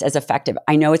just as effective.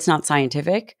 I know it's not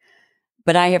scientific,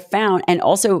 but I have found, and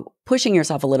also pushing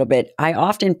yourself a little bit,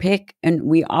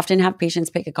 we often have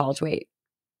patients pick a college weight.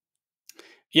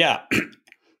 Yeah.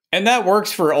 And that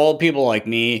works for old people like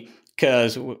me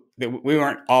because we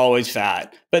weren't always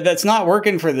fat, but that's not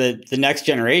working for the next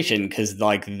generation because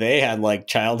like they had like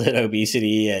childhood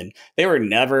obesity and they were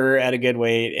never at a good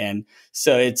weight. And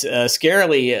so it's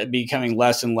scarily becoming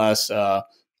less and less, like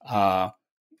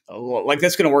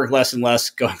that's going to work less and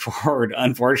less going forward,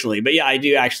 unfortunately. But yeah, I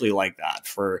do actually like that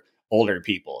for older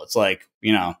people. It's like,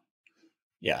 yeah.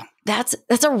 That's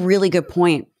a really good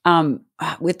point.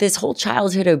 With this whole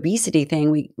childhood obesity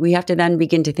thing, we have to then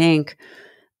begin to think,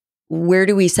 where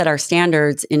do we set our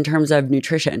standards in terms of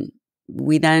nutrition?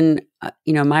 We then,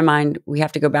 in my mind, we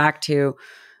have to go back to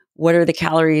what are the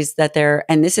calories that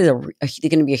and this is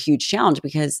going to be a huge challenge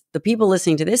because the people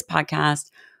listening to this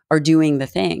podcast are doing the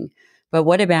thing. But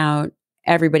what about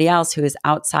everybody else who is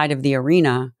outside of the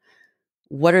arena?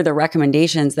 What are the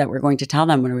recommendations that we're going to tell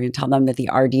them? When we're going to tell them that the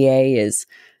RDA is,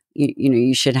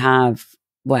 you should have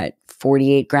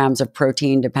 48 grams of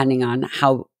protein, depending on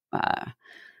how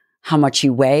much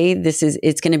you weigh.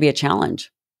 It's going to be a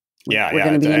challenge. Yeah. We're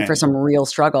going to be in for some real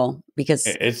struggle because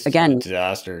it's again, a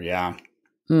disaster. Yeah.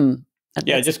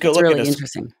 Just go look really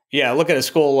interesting. Yeah. Look at a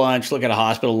school lunch, look at a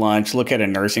hospital lunch, look at a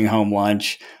nursing home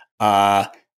lunch.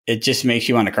 It just makes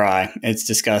you want to cry. It's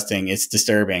disgusting. It's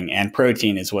disturbing. And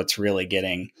protein is what's really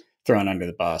getting thrown under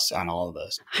the bus on all of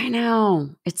those. I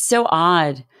know. It's so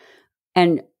odd.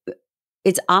 And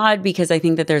it's odd because I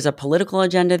think that there's a political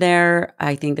agenda there.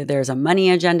 I think that there's a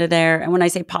money agenda there. And when I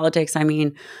say politics, I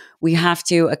mean, we have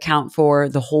to account for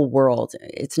the whole world.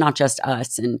 It's not just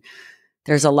us. And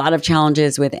there's a lot of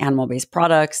challenges with animal-based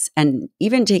products. And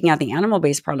even taking out the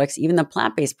animal-based products, even the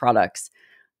plant-based products,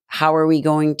 how are we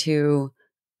going to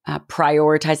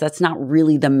prioritize? That's not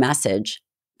really the message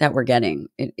that we're getting.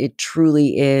 It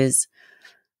truly is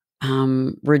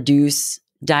reduce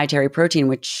dietary protein,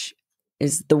 which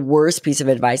is the worst piece of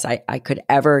advice I could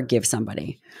ever give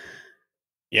somebody.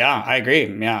 Yeah, I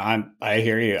agree. Yeah, I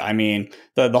hear you. I mean,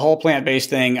 the whole plant-based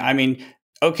thing, I mean,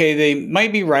 okay, they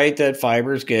might be right that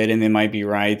fiber is good, and they might be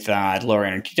right that lower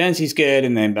energy density is good,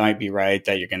 and they might be right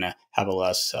that you're going to have a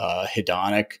less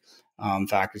hedonic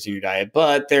factors in your diet,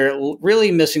 but they're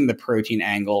really missing the protein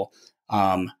angle.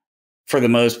 For the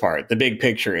most part, the big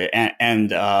picture,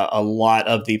 and a lot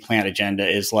of the plant agenda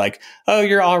is like, oh,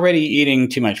 you're already eating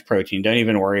too much protein. Don't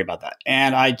even worry about that.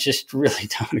 And I just really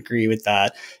don't agree with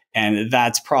that. And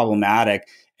that's problematic.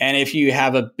 And if you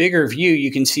have a bigger view,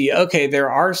 you can see, okay,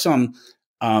 there are some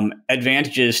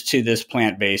advantages to this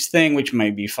plant-based thing, which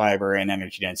might be fiber and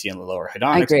energy density and the lower I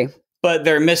hedonics, agree. but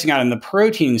they're missing out on the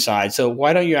protein side. So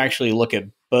why don't you actually look at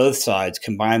both sides,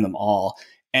 combine them all,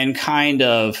 and kind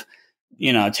of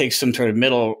take some sort of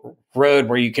middle road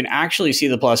where you can actually see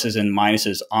the pluses and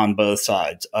minuses on both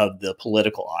sides of the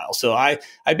political aisle. So I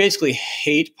basically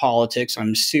hate politics.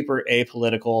 I'm super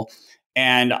apolitical,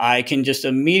 and I can just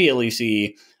immediately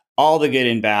see all the good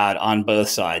and bad on both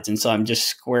sides. And so I'm just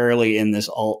squarely in this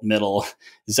alt middle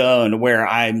zone where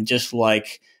I'm just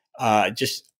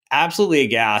just absolutely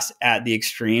aghast at the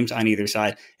extremes on either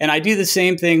side. And I do the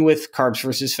same thing with carbs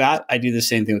versus fat. I do the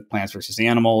same thing with plants versus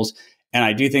animals. And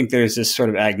I do think there's this sort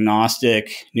of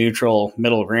agnostic, neutral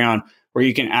middle ground where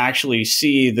you can actually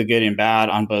see the good and bad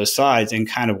on both sides and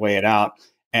kind of weigh it out.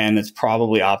 And it's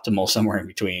probably optimal somewhere in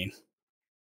between.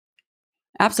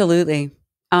 Absolutely.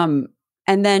 And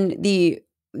then the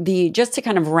just to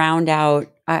kind of round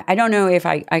out, I don't know if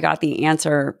I got the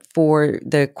answer for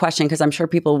the question, because I'm sure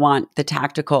people want the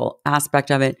tactical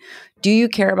aspect of it. Do you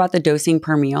care about the dosing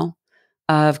per meal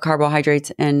of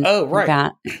carbohydrates and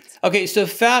fat? Okay, so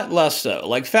fat less so.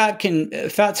 Like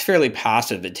fat's fairly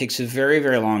passive. It takes a very,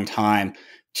 very long time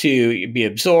to be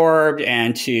absorbed,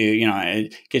 and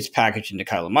it gets packaged into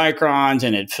chylomicrons,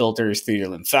 and it filters through your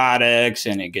lymphatics,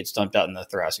 and it gets dumped out in the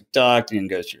thoracic duct and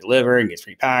goes to your liver and gets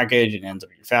repackaged and ends up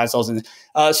in your fat cells. And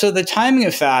so the timing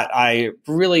of fat, I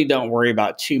really don't worry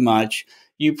about too much.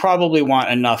 You probably want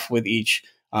enough with each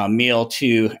meal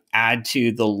to add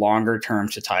to the longer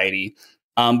term satiety.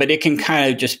 But it can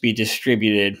kind of just be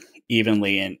distributed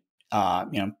evenly and,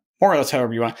 more or less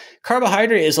however you want.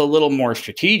 Carbohydrate is a little more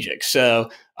strategic.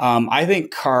 So I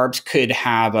think carbs could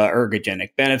have an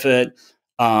ergogenic benefit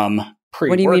pre-workout.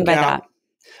 What do you mean by that?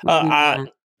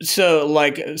 So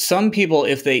like some people,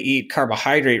 if they eat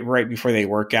carbohydrate right before they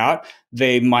work out,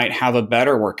 they might have a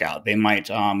better workout. They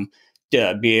might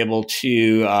be able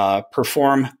to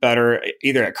perform better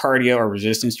either at cardio or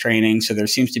resistance training. So there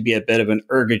seems to be a bit of an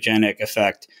ergogenic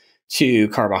effect to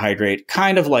carbohydrate,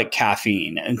 kind of like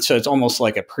caffeine. And so it's almost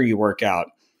like a pre-workout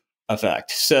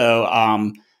effect. So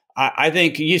I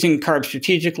think using carbs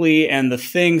strategically, and the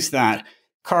things that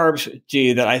carbs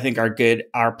do that I think are good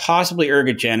are possibly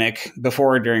ergogenic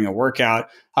before or during a workout,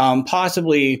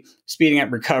 possibly speeding up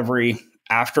recovery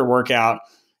after workout,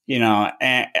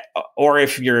 or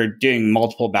if you're doing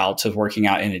multiple bouts of working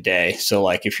out in a day. So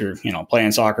like if you're,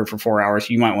 playing soccer for 4 hours,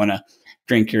 you might want to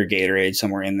drink your Gatorade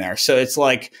somewhere in there. So it's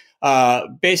like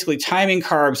basically timing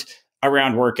carbs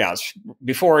around workouts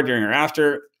before, during, or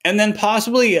after. And then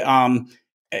possibly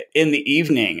in the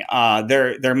evening,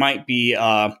 there might be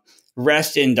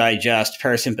rest and digest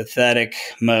parasympathetic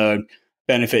mode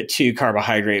benefit to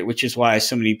carbohydrate, which is why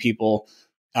so many people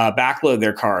backload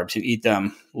their carbs and eat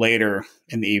them later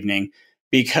in the evening,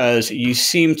 because you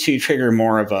seem to trigger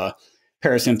more of a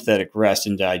parasympathetic rest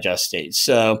and digest state.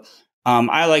 So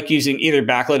I like using either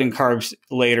backloading carbs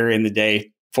later in the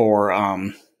day for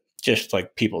just like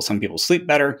some people sleep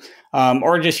better,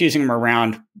 or just using them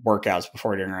around workouts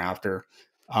before, during, or after.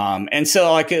 And so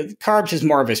like carbs is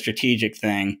more of a strategic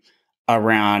thing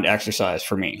around exercise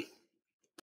for me.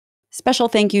 Special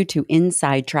thank you to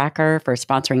Inside Tracker for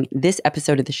sponsoring this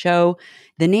episode of the show.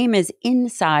 The name is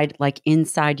Inside, like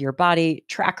inside your body,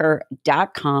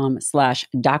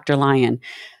 tracker.com/Dr. Lyon.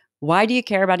 Why do you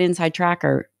care about Inside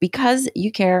Tracker? Because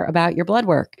you care about your blood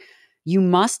work. You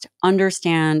must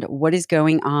understand what is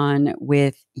going on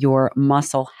with your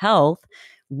muscle health.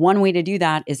 One way to do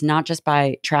that is not just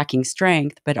by tracking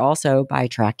strength, but also by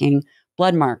tracking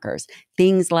blood markers,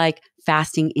 things like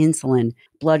fasting insulin,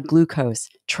 blood glucose,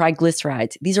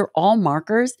 triglycerides. These are all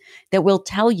markers that will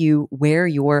tell you where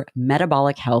your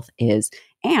metabolic health is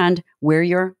and where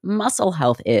your muscle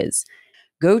health is.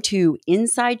 Go to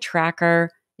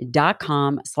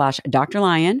insidetracker.com/Dr.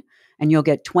 Lyon and you'll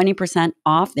get 20%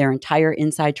 off their entire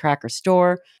Inside Tracker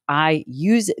store. I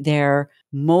use their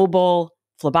mobile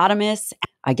phlebotomist.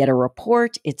 I get a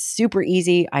report. It's super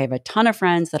easy. I have a ton of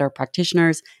friends that are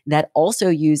practitioners that also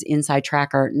use Inside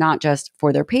Tracker, not just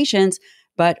for their patients,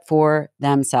 but for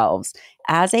themselves.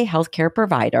 As a healthcare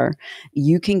provider,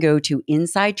 you can go to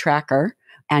Inside Tracker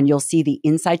and you'll see the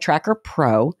Insight Tracker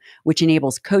Pro, which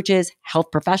enables coaches, health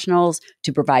professionals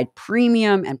to provide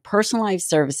premium and personalized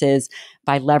services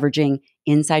by leveraging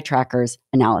Insight Tracker's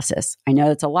analysis. I know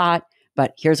that's a lot,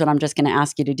 but here's what I'm just going to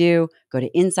ask you to do. Go to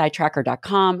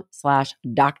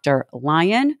insighttracker.com/Dr.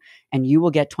 Lyon, and you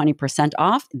will get 20%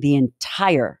 off the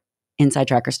entire Insight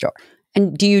Tracker store.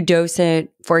 And do you dose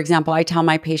it? For example, I tell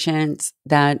my patients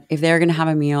that if they're going to have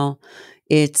a meal,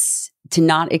 it's to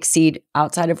not exceed,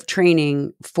 outside of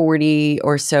training, 40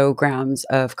 or so grams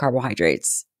of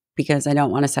carbohydrates, because I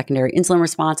don't want a secondary insulin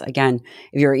response. Again,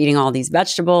 if you're eating all these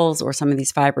vegetables or some of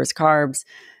these fibrous carbs,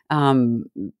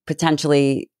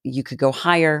 potentially you could go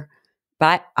higher.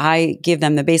 But I give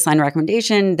them the baseline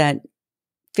recommendation that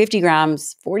 50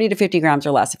 grams, 40 to 50 grams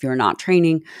or less if you're not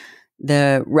training.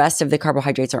 The rest of the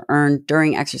carbohydrates are earned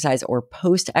during exercise or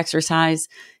post-exercise.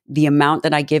 The amount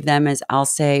that I give them is, I'll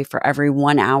say, for every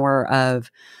 1 hour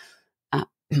of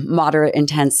moderate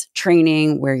intense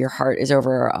training where your heart is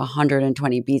over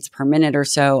 120 beats per minute or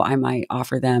so, I might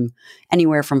offer them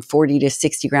anywhere from 40 to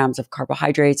 60 grams of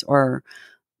carbohydrates or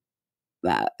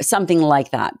something like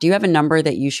that. Do you have a number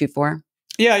that you shoot for?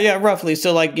 Yeah, roughly.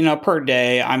 So per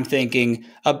day, I'm thinking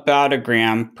about a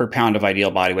gram per pound of ideal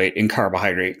body weight in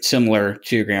carbohydrate, similar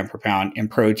to a gram per pound in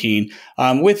protein,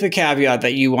 with the caveat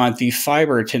that you want the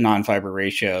fiber to non-fiber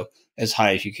ratio as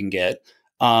high as you can get.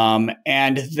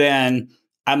 And then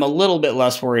I'm a little bit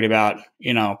less worried about,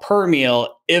 per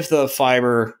meal, if the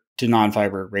fiber to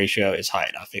non-fiber ratio is high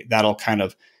enough. That'll kind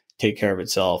of take care of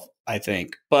itself, I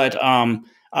think. But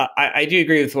I do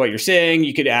agree with what you're saying.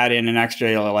 You could add in an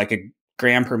extra, like a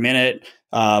gram per minute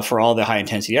for all the high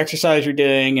intensity exercise you're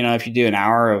doing. If you do an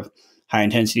hour of high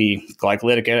intensity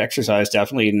glycolytic exercise,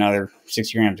 definitely another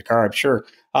 60 grams of carbs. Sure.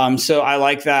 So I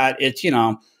like that. It's,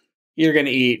 you're going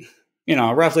to eat,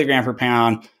 roughly a gram per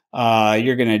pound.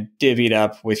 You're going to divvy it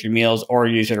up with your meals or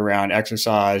use it around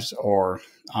exercise or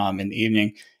in the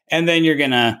evening. And then you're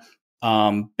going to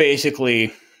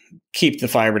basically keep the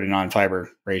fiber to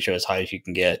non-fiber ratio as high as you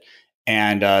can get.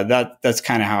 And that's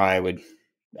kind of how I would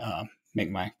make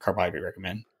my carbohydrate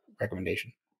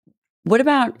recommendation. What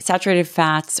about saturated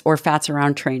fats or fats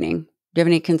around training? Do you have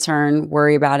any concern,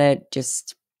 worry about it?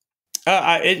 Just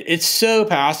it's so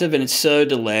passive and it's so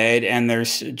delayed, and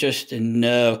there's just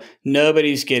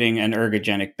nobody's getting an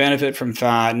ergogenic benefit from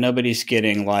fat. Nobody's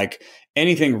getting like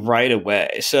anything right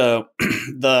away. So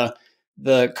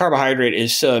the carbohydrate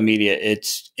is so immediate.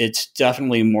 It's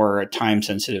definitely more time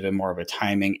sensitive and more of a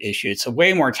timing issue. It's a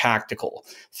way more tactical.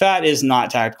 Fat is not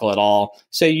tactical at all.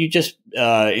 So you just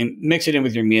mix it in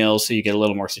with your meals so you get a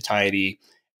little more satiety.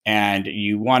 And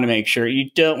you want to make sure you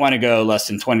don't want to go less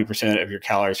than 20% of your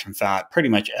calories from fat pretty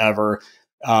much ever.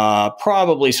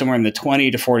 Probably somewhere in the 20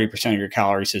 to 40% of your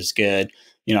calories is good.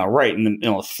 Right in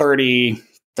the 30,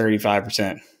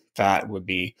 35% fat would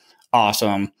be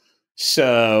awesome.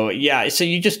 So yeah, so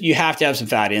you have to have some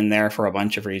fat in there for a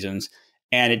bunch of reasons,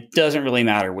 and it doesn't really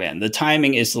matter when. The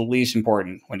timing is the least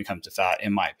important when it comes to fat,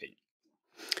 in my opinion.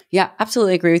 Yeah,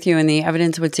 absolutely agree with you. And the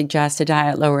evidence would suggest a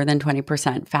diet lower than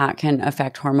 20% fat can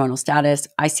affect hormonal status.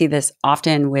 I see this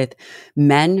often with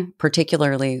men,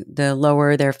 particularly the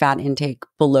lower their fat intake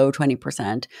below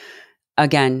 20%.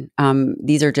 Again,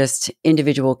 these are just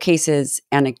individual cases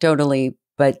anecdotally,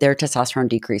 but their testosterone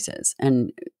decreases.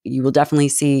 And you will definitely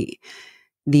see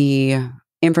the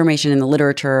information in the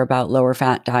literature about lower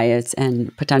fat diets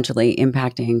and potentially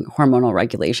impacting hormonal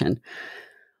regulation.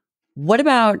 What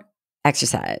about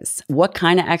exercise? What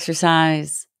kind of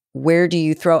exercise? Where do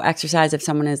you throw exercise if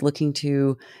someone is looking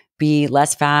to be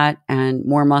less fat and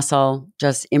more muscle,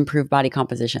 just improve body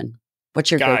composition?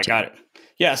 What's your go-to? Got it.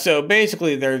 Yeah, so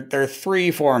basically there are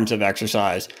three forms of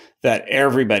exercise that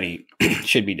everybody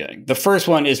should be doing. The first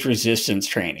one is resistance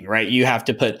training, right? You have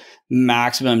to put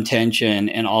maximum tension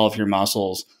in all of your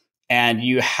muscles, and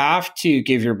you have to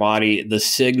give your body the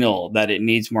signal that it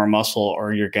needs more muscle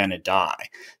or you're going to die.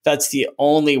 That's the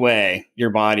only way your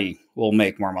body will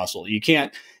make more muscle. You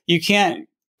can't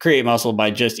create muscle by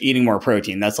just eating more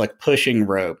protein. That's like pushing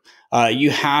rope.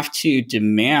 You have to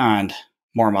demand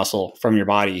more muscle from your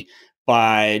body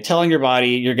by telling your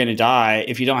body you're going to die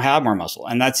if you don't have more muscle.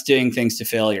 And that's doing things to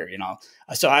failure,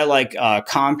 So I like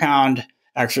compound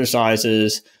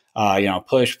exercises,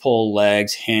 push, pull,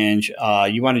 legs, hinge.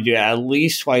 You want to do it at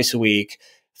least twice a week,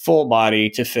 full body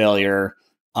to failure,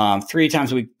 3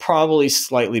 times a week, probably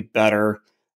slightly better.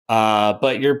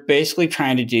 But you're basically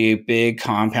trying to do big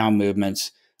compound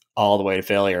movements all the way to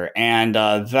failure. And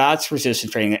that's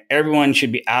resistance training that everyone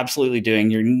should be absolutely doing.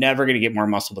 You're never going to get more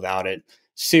muscle without it.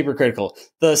 Super critical.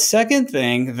 The second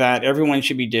thing that everyone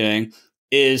should be doing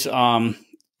is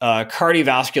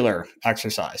cardiovascular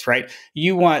exercise, right?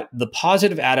 You want the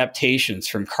positive adaptations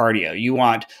from cardio. You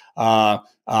want a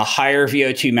higher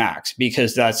VO2 max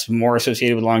because that's more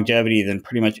associated with longevity than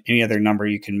pretty much any other number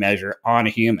you can measure on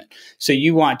a human. So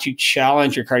you want to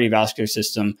challenge your cardiovascular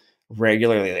system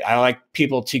regularly. I like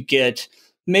people to get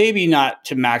maybe not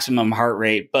to maximum heart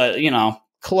rate, but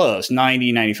close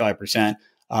 90, 95%.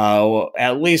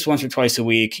 At least once or twice a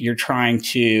week, you're trying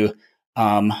to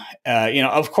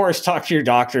of course, talk to your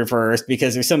doctor first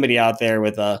because there's somebody out there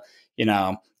with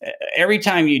every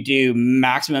time you do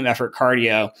maximum effort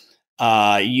cardio,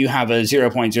 you have a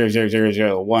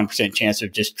 0.00001% chance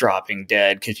of just dropping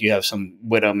dead because you have some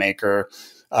widowmaker,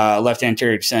 left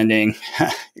anterior descending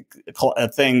a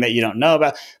thing that you don't know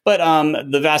about. But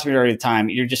the vast majority of the time,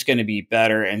 you're just going to be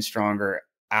better and stronger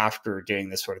after doing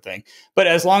this sort of thing. But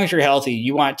as long as you're healthy,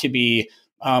 you want to be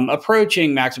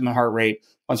approaching maximum heart rate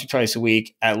once or twice a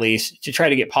week, at least, to try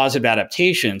to get positive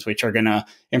adaptations, which are going to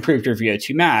improve your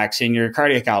VO2 max and your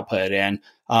cardiac output. And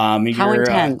how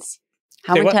intense?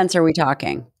 How intense are we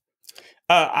talking?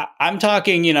 I'm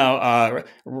talking,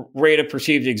 rate of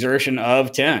perceived exertion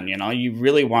of 10. You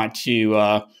really want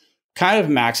to kind of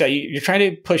max out. You're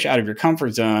trying to push out of your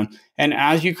comfort zone. And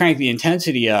as you crank the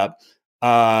intensity up,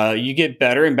 you get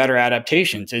better and better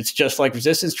adaptations. It's just like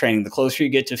resistance training. The closer you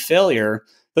get to failure,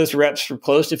 those reps for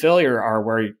close to failure are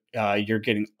where you're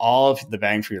getting all of the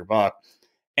bang for your buck.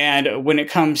 And when it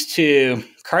comes to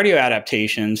cardio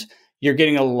adaptations, you're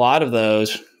getting a lot of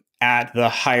those at the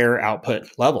higher output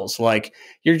levels. Like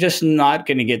you're just not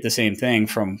going to get the same thing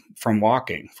from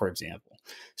walking, for example.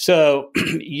 So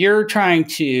you're trying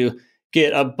to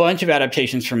get a bunch of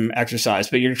adaptations from exercise,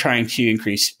 but you're trying to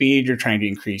increase speed, you're trying to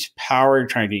increase power, you're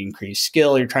trying to increase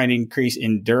skill, you're trying to increase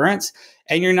endurance,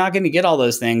 and you're not going to get all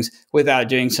those things without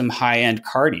doing some high-end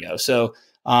cardio. So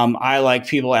I like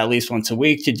people at least once a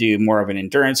week to do more of an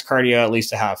endurance cardio, at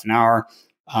least a half an hour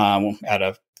at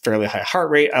a fairly high heart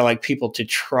rate. I like people to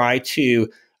try to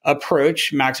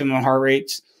approach maximum heart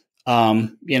rates,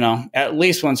 at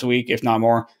least once a week, if not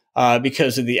more.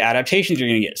 Because of the adaptations you're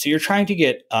going to get. So you're trying to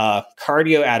get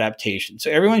cardio adaptation. So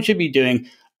everyone should be doing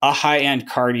a high-end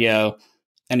cardio,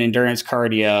 an endurance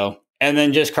cardio, and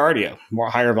then just cardio, more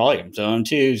higher volume, zone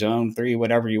 2, zone 3,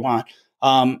 whatever you want.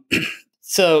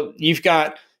 So you've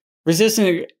got resistance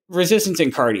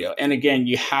and cardio. And again,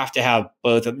 you have to have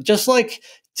both of them. Just like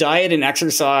diet and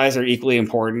exercise are equally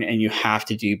important, and you have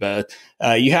to do both.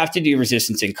 You have to do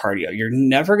resistance and cardio. You're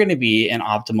never going to be in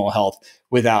optimal health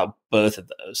without both of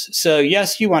those. So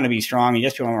yes, you want to be strong, and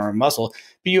yes, you want more muscle,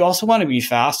 but you also want to be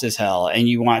fast as hell, and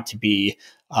you want to be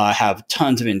have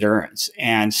tons of endurance.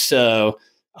 And so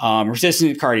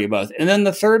resistance and cardio both. And then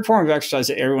the third form of exercise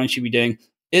that everyone should be doing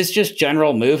is just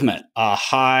general movement, a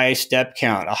high step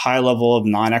count, a high level of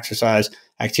non-exercise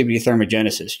activity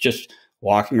thermogenesis, just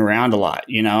walking around a lot.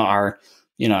 Your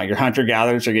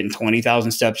hunter-gatherers are getting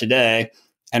 20,000 steps a day,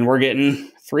 and we're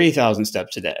getting 3,000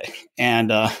 steps a day.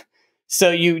 And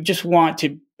so you just want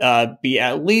to be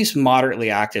at least moderately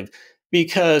active,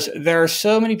 because there are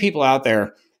so many people out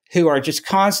there who are just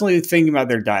constantly thinking about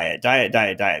their diet.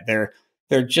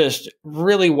 They're just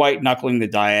really white knuckling the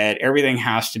diet. Everything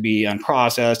has to be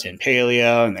unprocessed and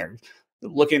paleo, and they're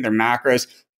looking at their macros,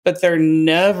 but they're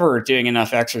never doing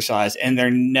enough exercise, and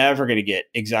they're never going to get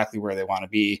exactly where they want to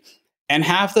be. And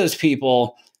half those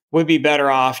people would be better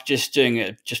off just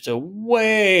doing just a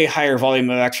way higher volume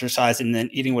of exercise and then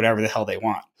eating whatever the hell they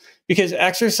want. Because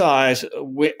exercise,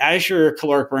 as your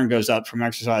caloric burn goes up from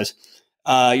exercise,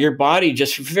 your body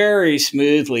just very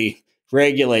smoothly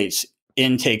regulates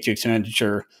intake to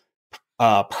expenditure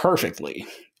perfectly.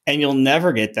 And you'll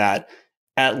never get that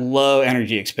at low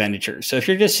energy expenditure. So if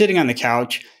you're just sitting on the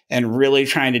couch and really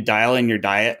trying to dial in your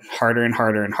diet harder and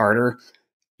harder and harder,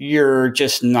 you're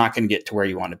just not going to get to where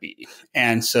you want to be.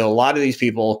 And so a lot of these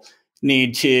people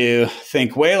need to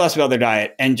think way less about their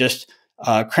diet and just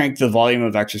crank the volume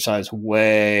of exercise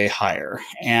way higher.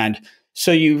 And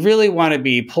so you really want to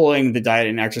be pulling the diet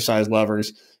and exercise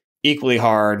levers equally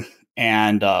hard,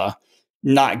 and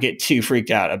not get too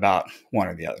freaked out about one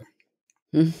or the other.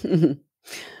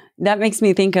 That makes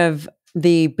me think of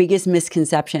the biggest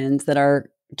misconceptions that are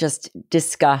just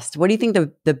discussed. What do you think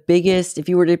the biggest, if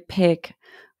you were to pick,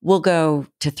 we'll go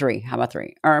to 3. How about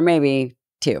 3? Or maybe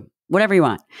 2, whatever you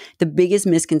want. The biggest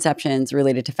misconceptions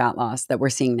related to fat loss that we're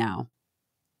seeing now.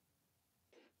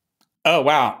 Oh,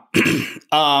 wow.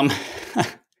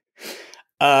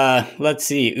 Let's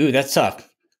see. Ooh, that's tough.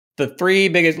 The 3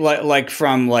 biggest, like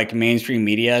from like mainstream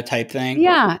media type thing?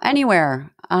 Yeah,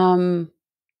 anywhere.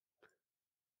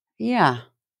 Yeah.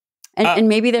 And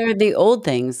maybe they're the old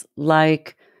things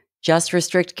like just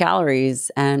restrict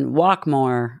calories and walk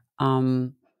more.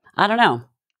 I don't know.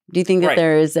 Do you think that Right.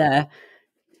 there is a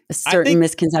certain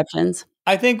misconceptions?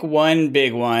 I think one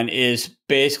big one is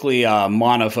basically a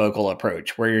monofocal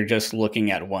approach where you're just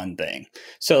looking at one thing.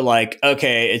 So, like,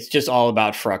 okay, it's just all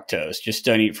about fructose. Just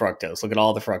don't eat fructose. Look at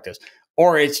all the fructose.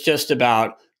 Or it's just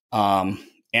about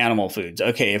animal foods.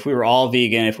 Okay, if we were all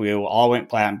vegan, if we all went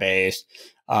plant based,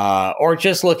 or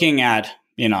just looking at,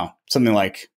 something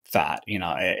like fat,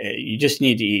 you just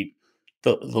need to eat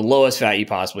the lowest fat you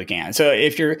possibly can. So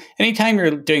anytime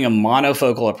you're doing a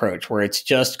monofocal approach where it's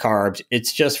just carbs,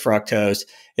 it's just fructose,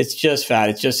 it's just fat,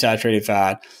 it's just saturated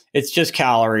fat, it's just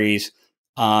calories,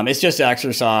 it's just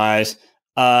exercise,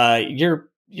 you're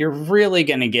really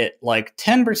going to get like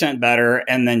 10% better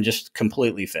and then just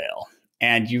completely fail.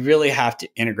 And you really have to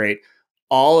integrate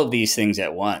all of these things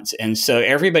at once. And so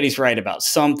everybody's right about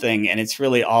something, and it's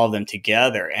really all of them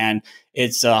together. And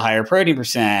it's a higher protein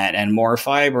percent and more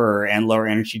fiber and lower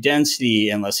energy density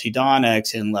and less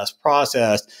hedonics and less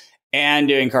processed, and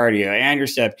doing cardio and your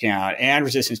step count and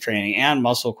resistance training and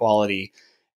muscle quality.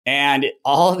 And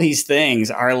all of these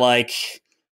things are like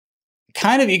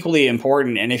kind of equally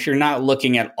important. And if you're not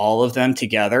looking at all of them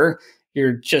together,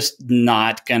 you're just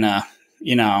not gonna,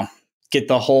 get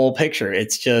the whole picture.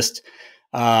 It's just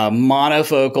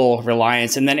monofocal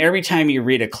reliance. And then every time you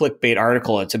read a clickbait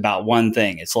article, it's about one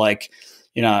thing. It's like,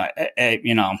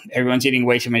 everyone's eating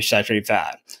way too much saturated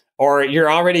fat, or you're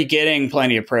already getting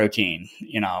plenty of protein.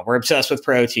 We're obsessed with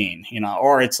protein,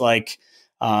 or it's like,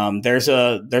 there's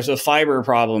a fiber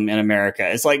problem in America.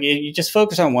 It's like you just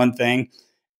focus on one thing,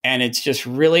 and it's just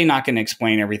really not going to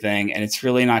explain everything, and it's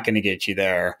really not going to get you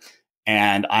there.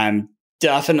 And I'm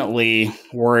definitely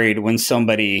worried when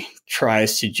somebody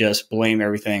tries to just blame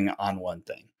everything on one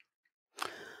thing.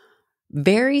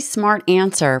 Very smart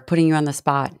answer, putting you on the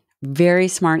spot. Very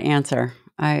smart answer.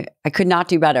 I could not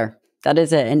do better. That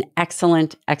is an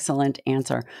excellent, excellent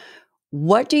answer.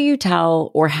 What do you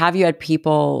tell, or have you had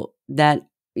people that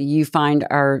you find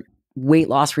are weight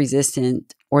loss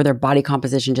resistant or their body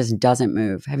composition just doesn't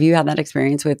move? Have you had that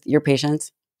experience with your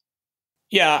patients?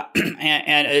 Yeah,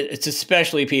 and it's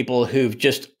especially people who've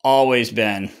just always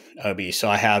been obese. So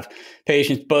I have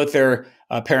patients, both their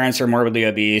parents are morbidly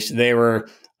obese. They were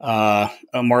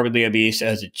morbidly obese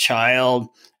as a child,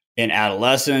 in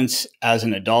adolescence, as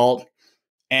an adult.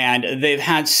 And they've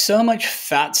had so much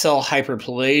fat cell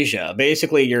hyperplasia.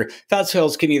 Basically, your fat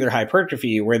cells can either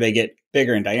hypertrophy, where they get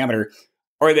bigger in diameter,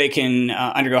 or they can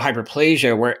undergo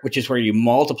hyperplasia, which is where you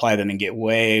multiply them and get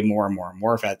way more and more and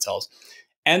more fat cells.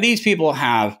 And these people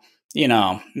have,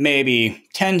 maybe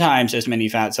 10 times as many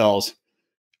fat cells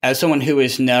as someone who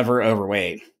is never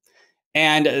overweight.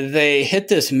 And they hit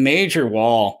this major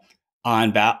wall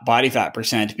on body fat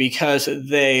percent because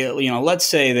they, let's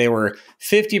say they were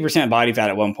 50% body fat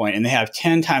at one point and they have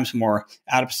 10 times more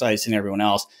adipocytes than everyone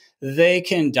else. They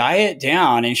can diet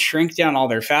down and shrink down all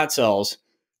their fat cells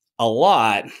a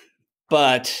lot,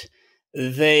 but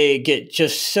they get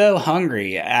just so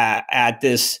hungry at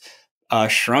this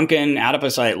shrunken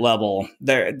adipocyte level.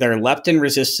 Their leptin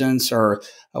resistance, or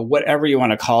whatever you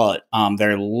want to call it,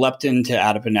 their leptin to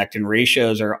adiponectin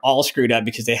ratios are all screwed up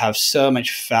because they have so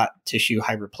much fat tissue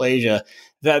hyperplasia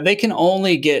that they can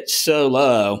only get so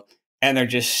low, and they're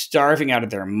just starving out of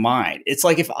their mind. It's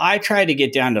like if I tried to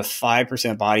get down to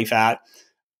 5% body fat,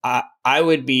 I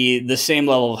would be the same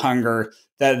level of hunger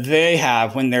that they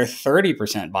have when they're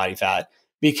 30% body fat,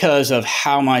 because of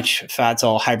how much fat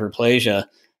cell hyperplasia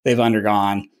they've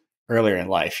undergone earlier in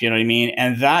life. You know what I mean?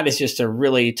 And that is just a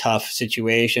really tough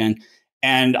situation.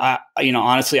 And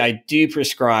honestly, I do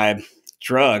prescribe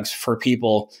drugs for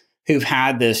people who've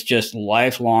had this just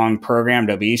lifelong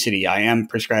programmed obesity. I am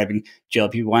prescribing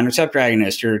GLP-1 receptor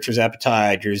agonist, your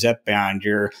tirzepatide, your Zepbound,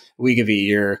 your Wegovy,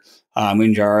 your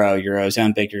Mounjaro, your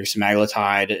Ozempic, your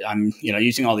semaglutide. I'm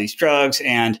using all these drugs,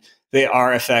 and they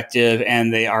are effective,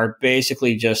 and they are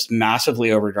basically just massively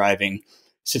overdriving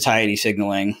satiety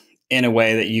signaling in a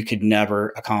way that you could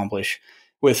never accomplish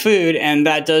with food. And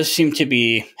that does seem to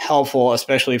be helpful,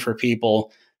 especially for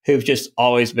people who've just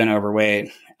always been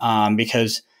overweight,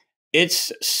 because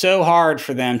it's so hard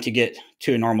for them to get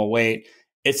to a normal weight.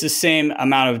 It's the same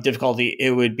amount of difficulty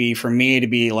it would be for me to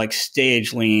be like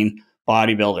stage lean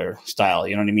bodybuilder style.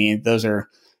 You know what I mean? Those are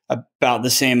about the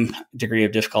same degree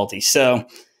of difficulty. So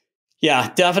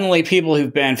yeah, definitely people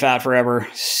who've been fat forever,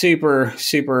 super,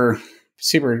 super,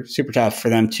 super, super tough for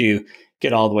them to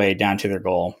get all the way down to their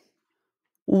goal.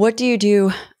 What do you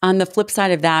do on the flip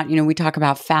side of that? We talk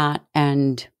about fat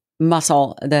and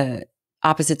muscle, the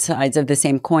opposite sides of the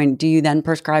same coin. Do you then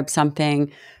prescribe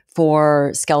something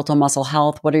for skeletal muscle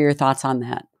health? What are your thoughts on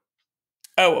that?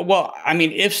 Oh, well, I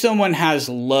mean, if someone has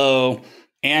low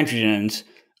androgens,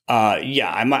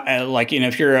 yeah, I might like,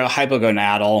 if you're a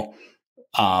hypogonadal,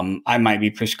 I might be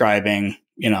prescribing,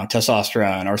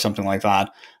 testosterone or something like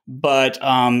that. But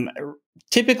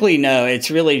typically, no, it's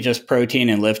really just protein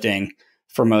and lifting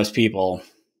for most people.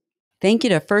 Thank you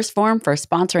to First Form for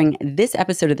sponsoring this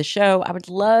episode of the show. I would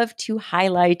love to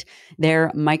highlight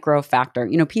their micro factor.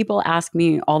 People ask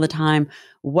me all the time,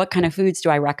 what kind of foods do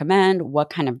I recommend?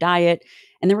 What kind of diet?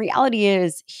 And the reality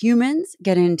is, humans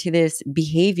get into this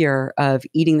behavior of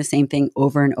eating the same thing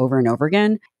over and over and over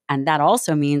again. And that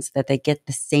also means that they get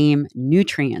the same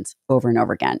nutrients over and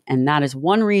over again. And that is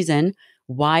one reason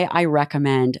why I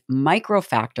recommend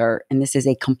Microfactor. And this is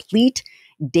a complete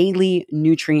daily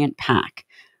nutrient pack.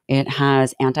 It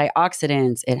has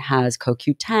antioxidants, it has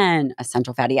CoQ10,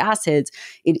 essential fatty acids.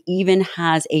 It even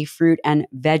has a fruit and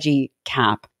veggie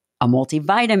cap, a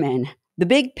multivitamin. The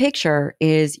big picture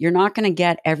is you're not going to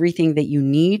get everything that you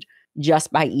need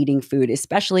just by eating food,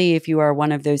 especially if you are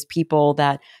one of those people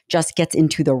that just gets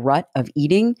into the rut of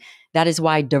eating. That is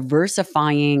why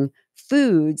diversifying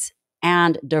foods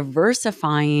and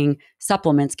diversifying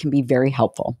supplements can be very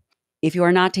helpful. If you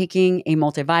are not taking a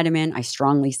multivitamin, I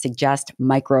strongly suggest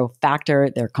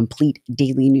Microfactor. They're complete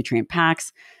daily nutrient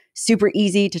packs. Super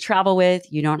easy to travel with.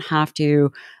 You don't have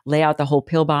to lay out the whole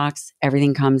pill box.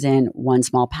 Everything comes in one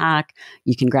small pack.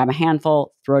 You can grab a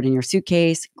handful, throw it in your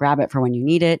suitcase, grab it for when you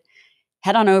need it.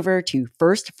 Head on over to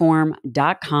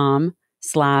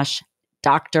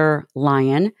firstform.com/Dr.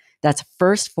 Lyon. That's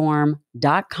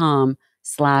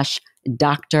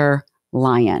firstform.com/Dr.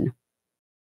 Lyon.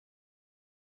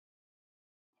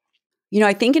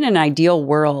 I think in an ideal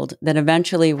world that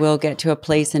eventually we'll get to a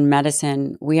place in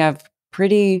medicine, we have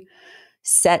pretty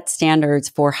set standards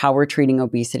for how we're treating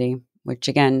obesity, which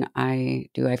again, I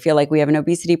feel like we have an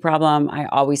obesity problem. I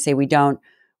always say we don't.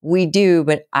 We do,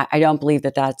 but I don't believe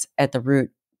that that's at the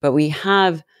root. But we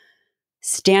have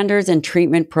standards and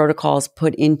treatment protocols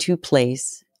put into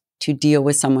place to deal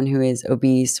with someone who is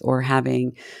obese or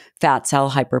having fat cell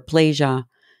hyperplasia.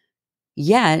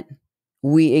 Yet,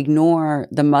 we ignore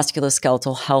the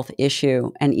musculoskeletal health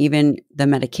issue and even the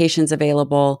medications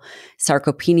available.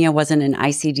 Sarcopenia wasn't an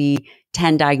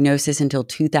ICD-10 diagnosis until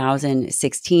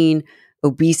 2016.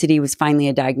 Obesity was finally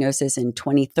a diagnosis in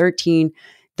 2013.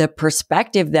 The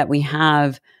perspective that we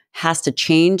have has to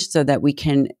change so that we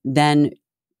can then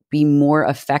be more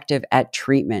effective at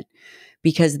treatment.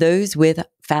 Because those with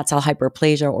fat cell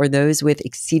hyperplasia or those with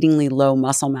exceedingly low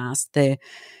muscle mass,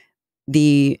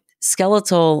 the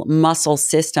skeletal muscle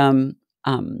system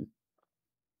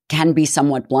can be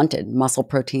somewhat blunted. Muscle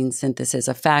protein synthesis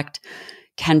effect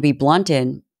can be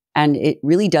blunted. And it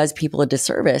really does people a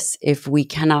disservice if we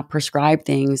cannot prescribe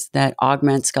things that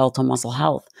augment skeletal muscle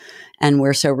health. And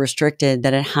we're so restricted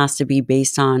that it has to be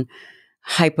based on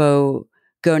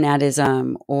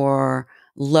hypogonadism or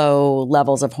low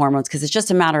levels of hormones, because it's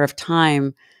just a matter of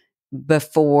time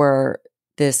before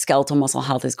the skeletal muscle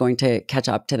health is going to catch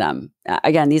up to them.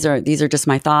 Again, these are just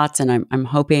my thoughts, and I'm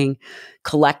hoping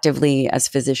collectively as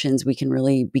physicians we can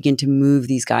really begin to move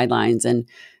these guidelines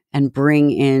and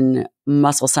bring in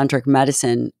muscle-centric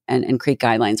medicine and create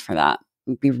guidelines for that.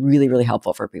 It would be really, really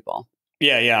helpful for people.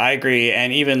 Yeah, I agree.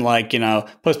 And even like,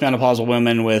 postmenopausal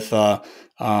women with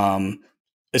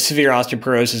severe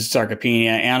osteoporosis,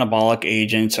 sarcopenia, anabolic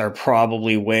agents are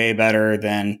probably way better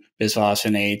than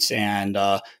bisphosphonates, and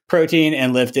protein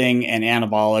and lifting and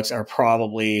anabolics are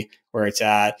probably where it's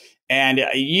at. And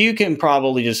you can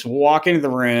probably just walk into the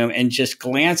room and just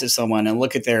glance at someone and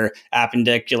look at their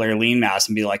appendicular lean mass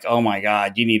and be like, oh my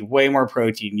God, you need way more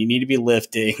protein. You need to be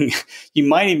lifting. You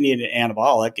might even need an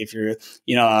anabolic if you're,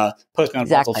 a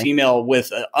postmenopausal female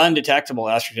with undetectable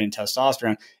estrogen and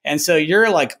testosterone. And so you're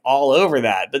like all over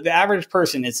that. But the average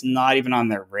person, it's not even on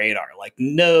their radar. Like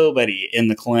nobody in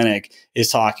the clinic is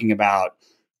talking about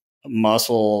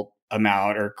muscle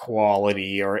amount or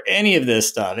quality or any of this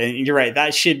stuff. And you're right.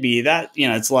 That should be that,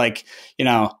 it's like,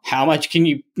 how much can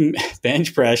you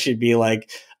bench press should be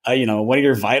like, one of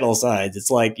your vital signs.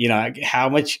 It's like, how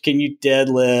much can you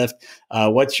deadlift?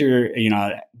 What's your,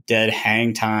 dead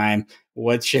hang time?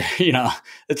 What's your,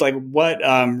 it's like what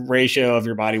ratio of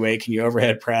your body weight can you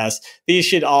overhead press? These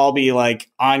should all be like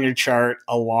on your chart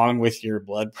along with your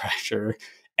blood pressure.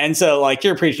 And so like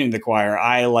you're preaching to the choir.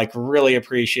 I like really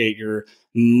appreciate your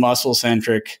muscle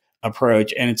centric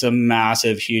approach. And it's a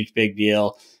massive, huge, big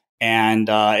deal. And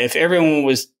if everyone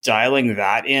was dialing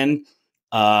that in,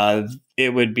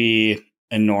 it would be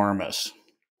enormous.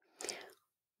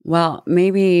 Well,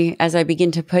 maybe as I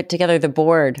begin to put together the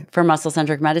board for muscle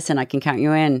centric medicine, I can count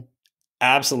you in.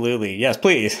 Absolutely. Yes,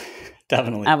 please.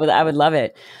 Definitely. I would love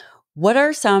it. What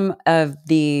are some of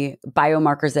the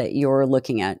biomarkers that you're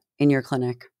looking at in your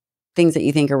clinic? Things that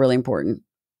you think are really important?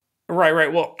 Right,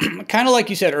 right. Well, kind of like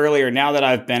you said earlier, now that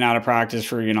I've been out of practice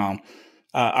for, or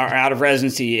out of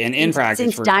residency and in practice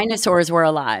Since for, dinosaurs were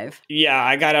alive. yeah,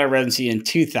 I got out of residency in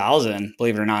 2000,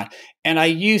 believe it or not. And I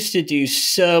used to do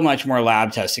so much more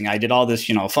lab testing. I did all this,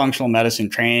 functional medicine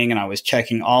training, and I was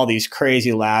checking all these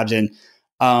crazy labs. And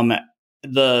um,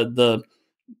 the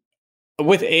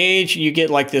with age, you get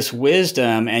like this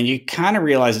wisdom, and you kind of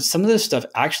realize that some of this stuff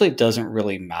actually doesn't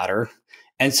really matter.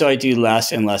 And so I do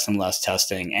less and less and less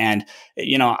testing. And,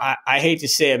 I hate to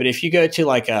say it, but if you go to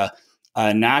like a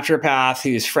naturopath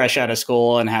who's fresh out of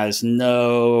school and has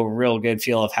no real good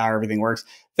feel of how everything works,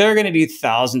 they're going to do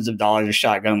thousands of dollars of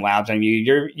shotgun labs on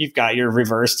you. You've got your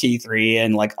reverse T3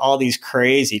 and like all these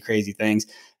crazy, crazy things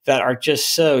that are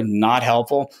just so not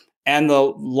helpful. And the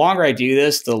longer I do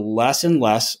this, the less and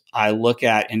less I look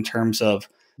at in terms of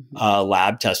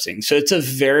lab testing. So it's a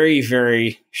very,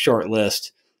 very short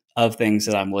list of things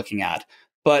that I'm looking at.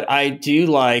 But I do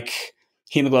like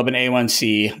hemoglobin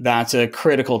A1C. That's a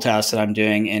critical test that I'm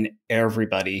doing in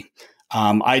everybody.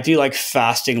 I do like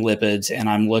fasting lipids, and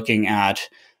I'm looking at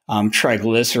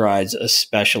triglycerides,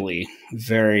 especially.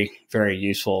 Very, very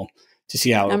useful to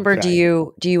see how. Number, do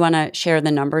you want to share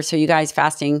the number? So you guys,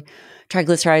 fasting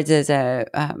triglycerides is a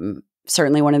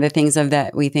certainly one of the things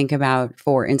that we think about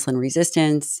for insulin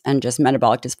resistance and just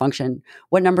metabolic dysfunction.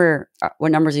 What numbers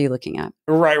are you looking at?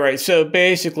 Right. So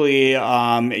basically,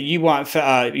 you want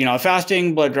a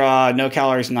fasting blood draw, no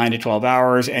calories, 9 to 12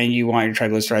 hours, and you want your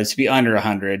triglycerides to be under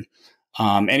 100.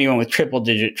 Anyone with triple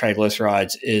digit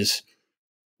triglycerides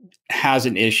has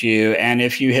an issue, and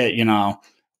if you hit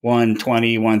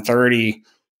 120, 130,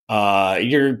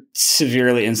 you're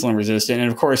severely insulin resistant.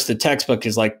 And of course, the textbook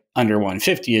is like under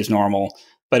 150 is normal,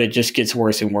 but it just gets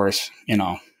worse and worse,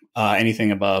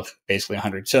 anything above basically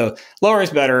 100. So lower is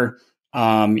better.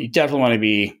 You definitely want to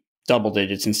be double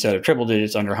digits instead of triple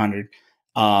digits under 100.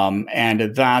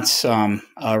 And that's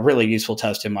a really useful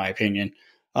test in my opinion.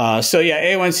 So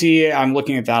yeah, A1C, I'm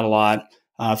looking at that a lot.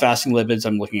 Fasting lipids,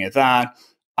 I'm looking at that.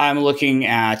 I'm looking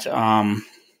at,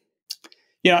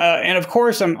 and of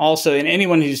course, I'm also, and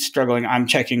anyone who's struggling, I'm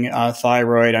checking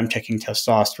thyroid, I'm checking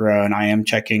testosterone, I am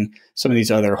checking some of these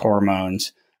other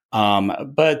hormones.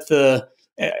 But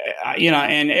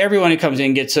and everyone who comes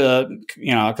in gets a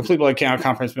complete blood count,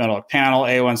 comprehensive metabolic panel,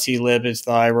 A1C, lipids,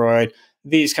 thyroid,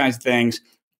 these kinds of things.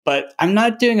 But I'm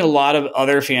not doing a lot of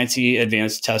other fancy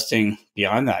advanced testing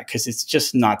beyond that because it's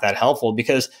just not that helpful.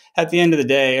 Because at the end of the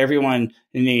day, everyone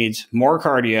needs more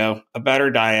cardio, a better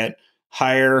diet,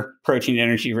 higher protein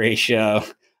energy ratio,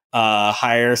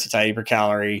 higher satiety per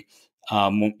calorie,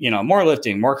 more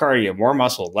lifting, more cardio, more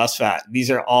muscle, less fat.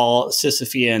 These are all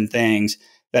Sisyphean things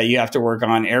that you have to work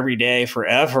on every day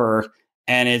forever.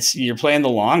 And you're playing the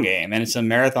long game, and it's a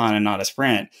marathon and not a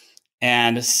sprint.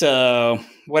 And so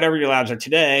whatever your labs are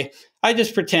today, I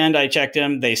just pretend I checked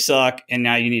them, they suck, and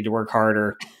now you need to work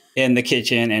harder in the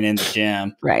kitchen and in the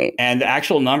gym. Right. And the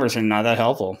actual numbers are not that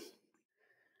helpful.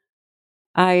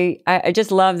 I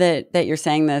just love that you're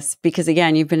saying this because,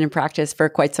 again, you've been in practice for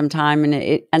quite some time, and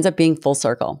it ends up being full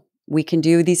circle. We can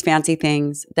do these fancy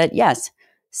things that, yes,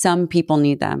 some people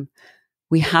need them.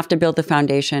 We have to build the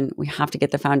foundation. We have to get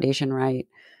the foundation right.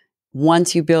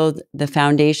 Once you build the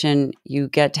foundation, you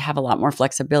get to have a lot more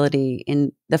flexibility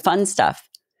in the fun stuff,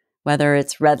 whether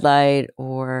it's red light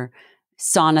or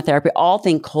sauna therapy, all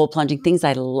things cold plunging, things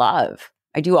I love.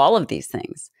 I do all of these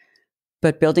things.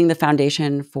 But building the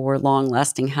foundation for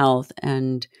long-lasting health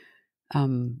and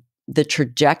the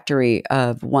trajectory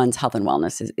of one's health and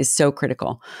wellness is so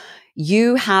critical.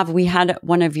 We had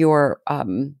one of your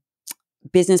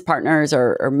business partners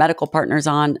or medical partners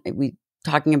on. We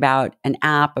talking about an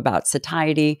app about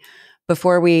satiety.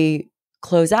 Before we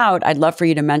close out, I'd love for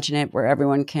you to mention it where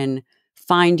everyone can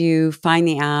find you, find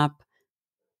the app,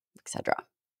 etc.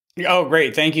 Oh,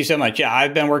 great. Thank you so much. Yeah,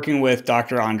 I've been working with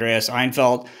Dr. Andreas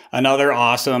Einfeld, another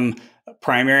awesome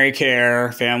primary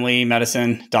care family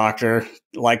medicine doctor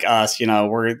like us.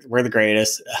 We're the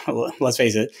greatest. Let's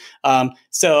face it.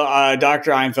 So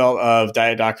Dr. Einfeld of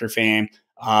Diet Doctor fame,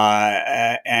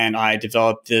 and I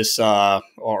developed this,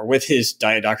 or with his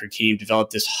Diet Doctor team,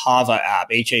 developed this Hava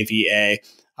app, HAVA.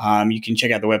 You can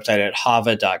check out the website at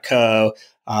hava.co.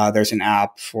 There's an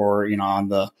app for, on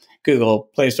the Google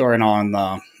Play Store and on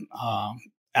the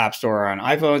App Store on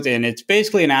iPhones. And it's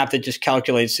basically an app that just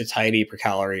calculates satiety per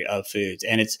calorie of foods.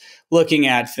 And it's looking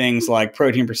at things like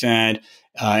protein percent,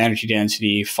 energy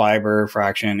density, fiber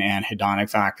fraction, and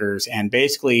hedonic factors. And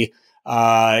basically,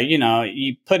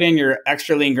 you put in your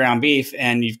extra lean ground beef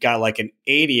and you've got like an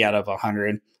 80 out of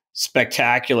 100.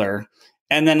 spectacular.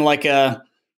 And then like a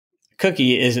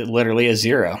cookie is literally a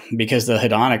zero because the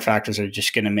hedonic factors are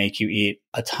just going to make you eat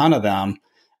a ton of them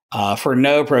for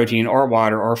no protein or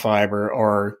water or fiber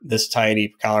or the satiety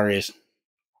per calories,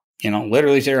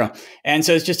 literally zero. And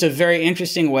so it's just a very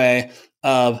interesting way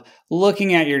of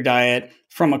looking at your diet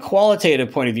from a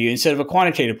qualitative point of view instead of a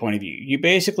quantitative point of view. You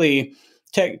basically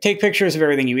take pictures of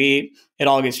everything you eat. It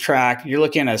all gets tracked. You're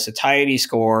looking at a satiety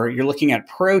score. You're looking at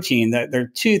protein. That there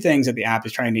are two things that the app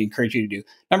is trying to encourage you to do.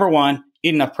 Number one,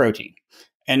 eat enough protein.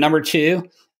 And number two,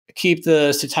 keep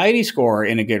the satiety score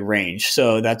in a good range.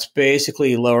 So that's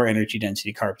basically lower energy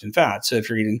density carbs and fats. So if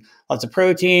you're eating lots of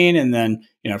protein and then,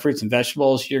 fruits and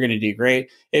vegetables, you're going to do great.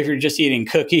 If you're just eating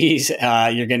cookies,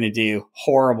 you're going to do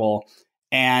horrible.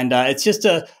 And it's just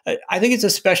I think it's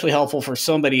especially helpful for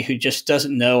somebody who just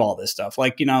doesn't know all this stuff.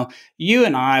 Like, you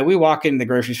and I, we walk into the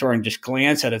grocery store and just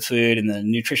glance at a food and the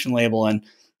nutrition label and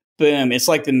boom, it's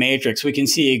like the Matrix. We can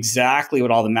see exactly what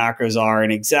all the macros are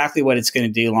and exactly what it's going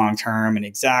to do long term and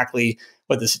exactly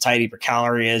what the satiety per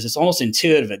calorie is. It's almost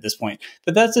intuitive at this point,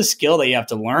 but that's a skill that you have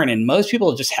to learn. And most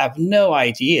people just have no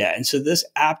idea. And so this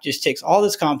app just takes all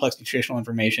this complex nutritional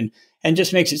information and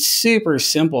just makes it super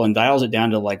simple and dials it down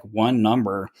to like one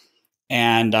number.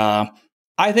 And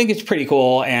I think it's pretty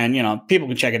cool. And, people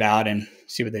can check it out and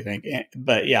see what they think.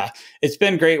 But yeah, it's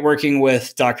been great working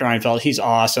with Dr. Einfeld. He's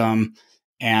awesome.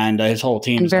 And his whole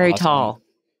team is very awesome. Tall.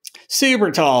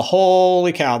 Super tall.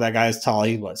 Holy cow, that guy's tall.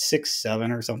 He's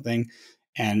 6'7" or something.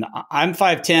 And I'm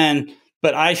 5'10",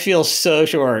 but I feel so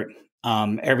short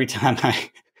every time I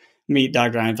meet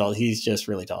Dr. Einfeld. He's just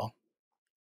really tall.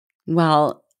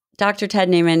 Well, Dr. Ted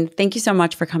Naiman, thank you so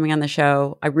much for coming on the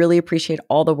show. I really appreciate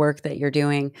all the work that you're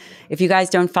doing. If you guys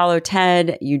don't follow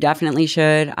Ted, you definitely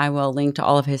should. I will link to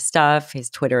all of his stuff. His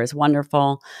Twitter is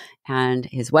wonderful, and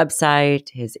his website,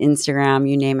 his Instagram,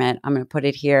 you name it. I'm going to put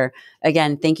it here.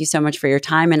 Again, thank you so much for your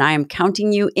time, and I am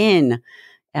counting you in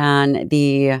on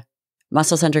the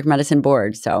Muscle Centric Medicine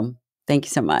board. So thank you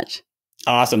so much.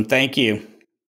 Awesome. Thank you.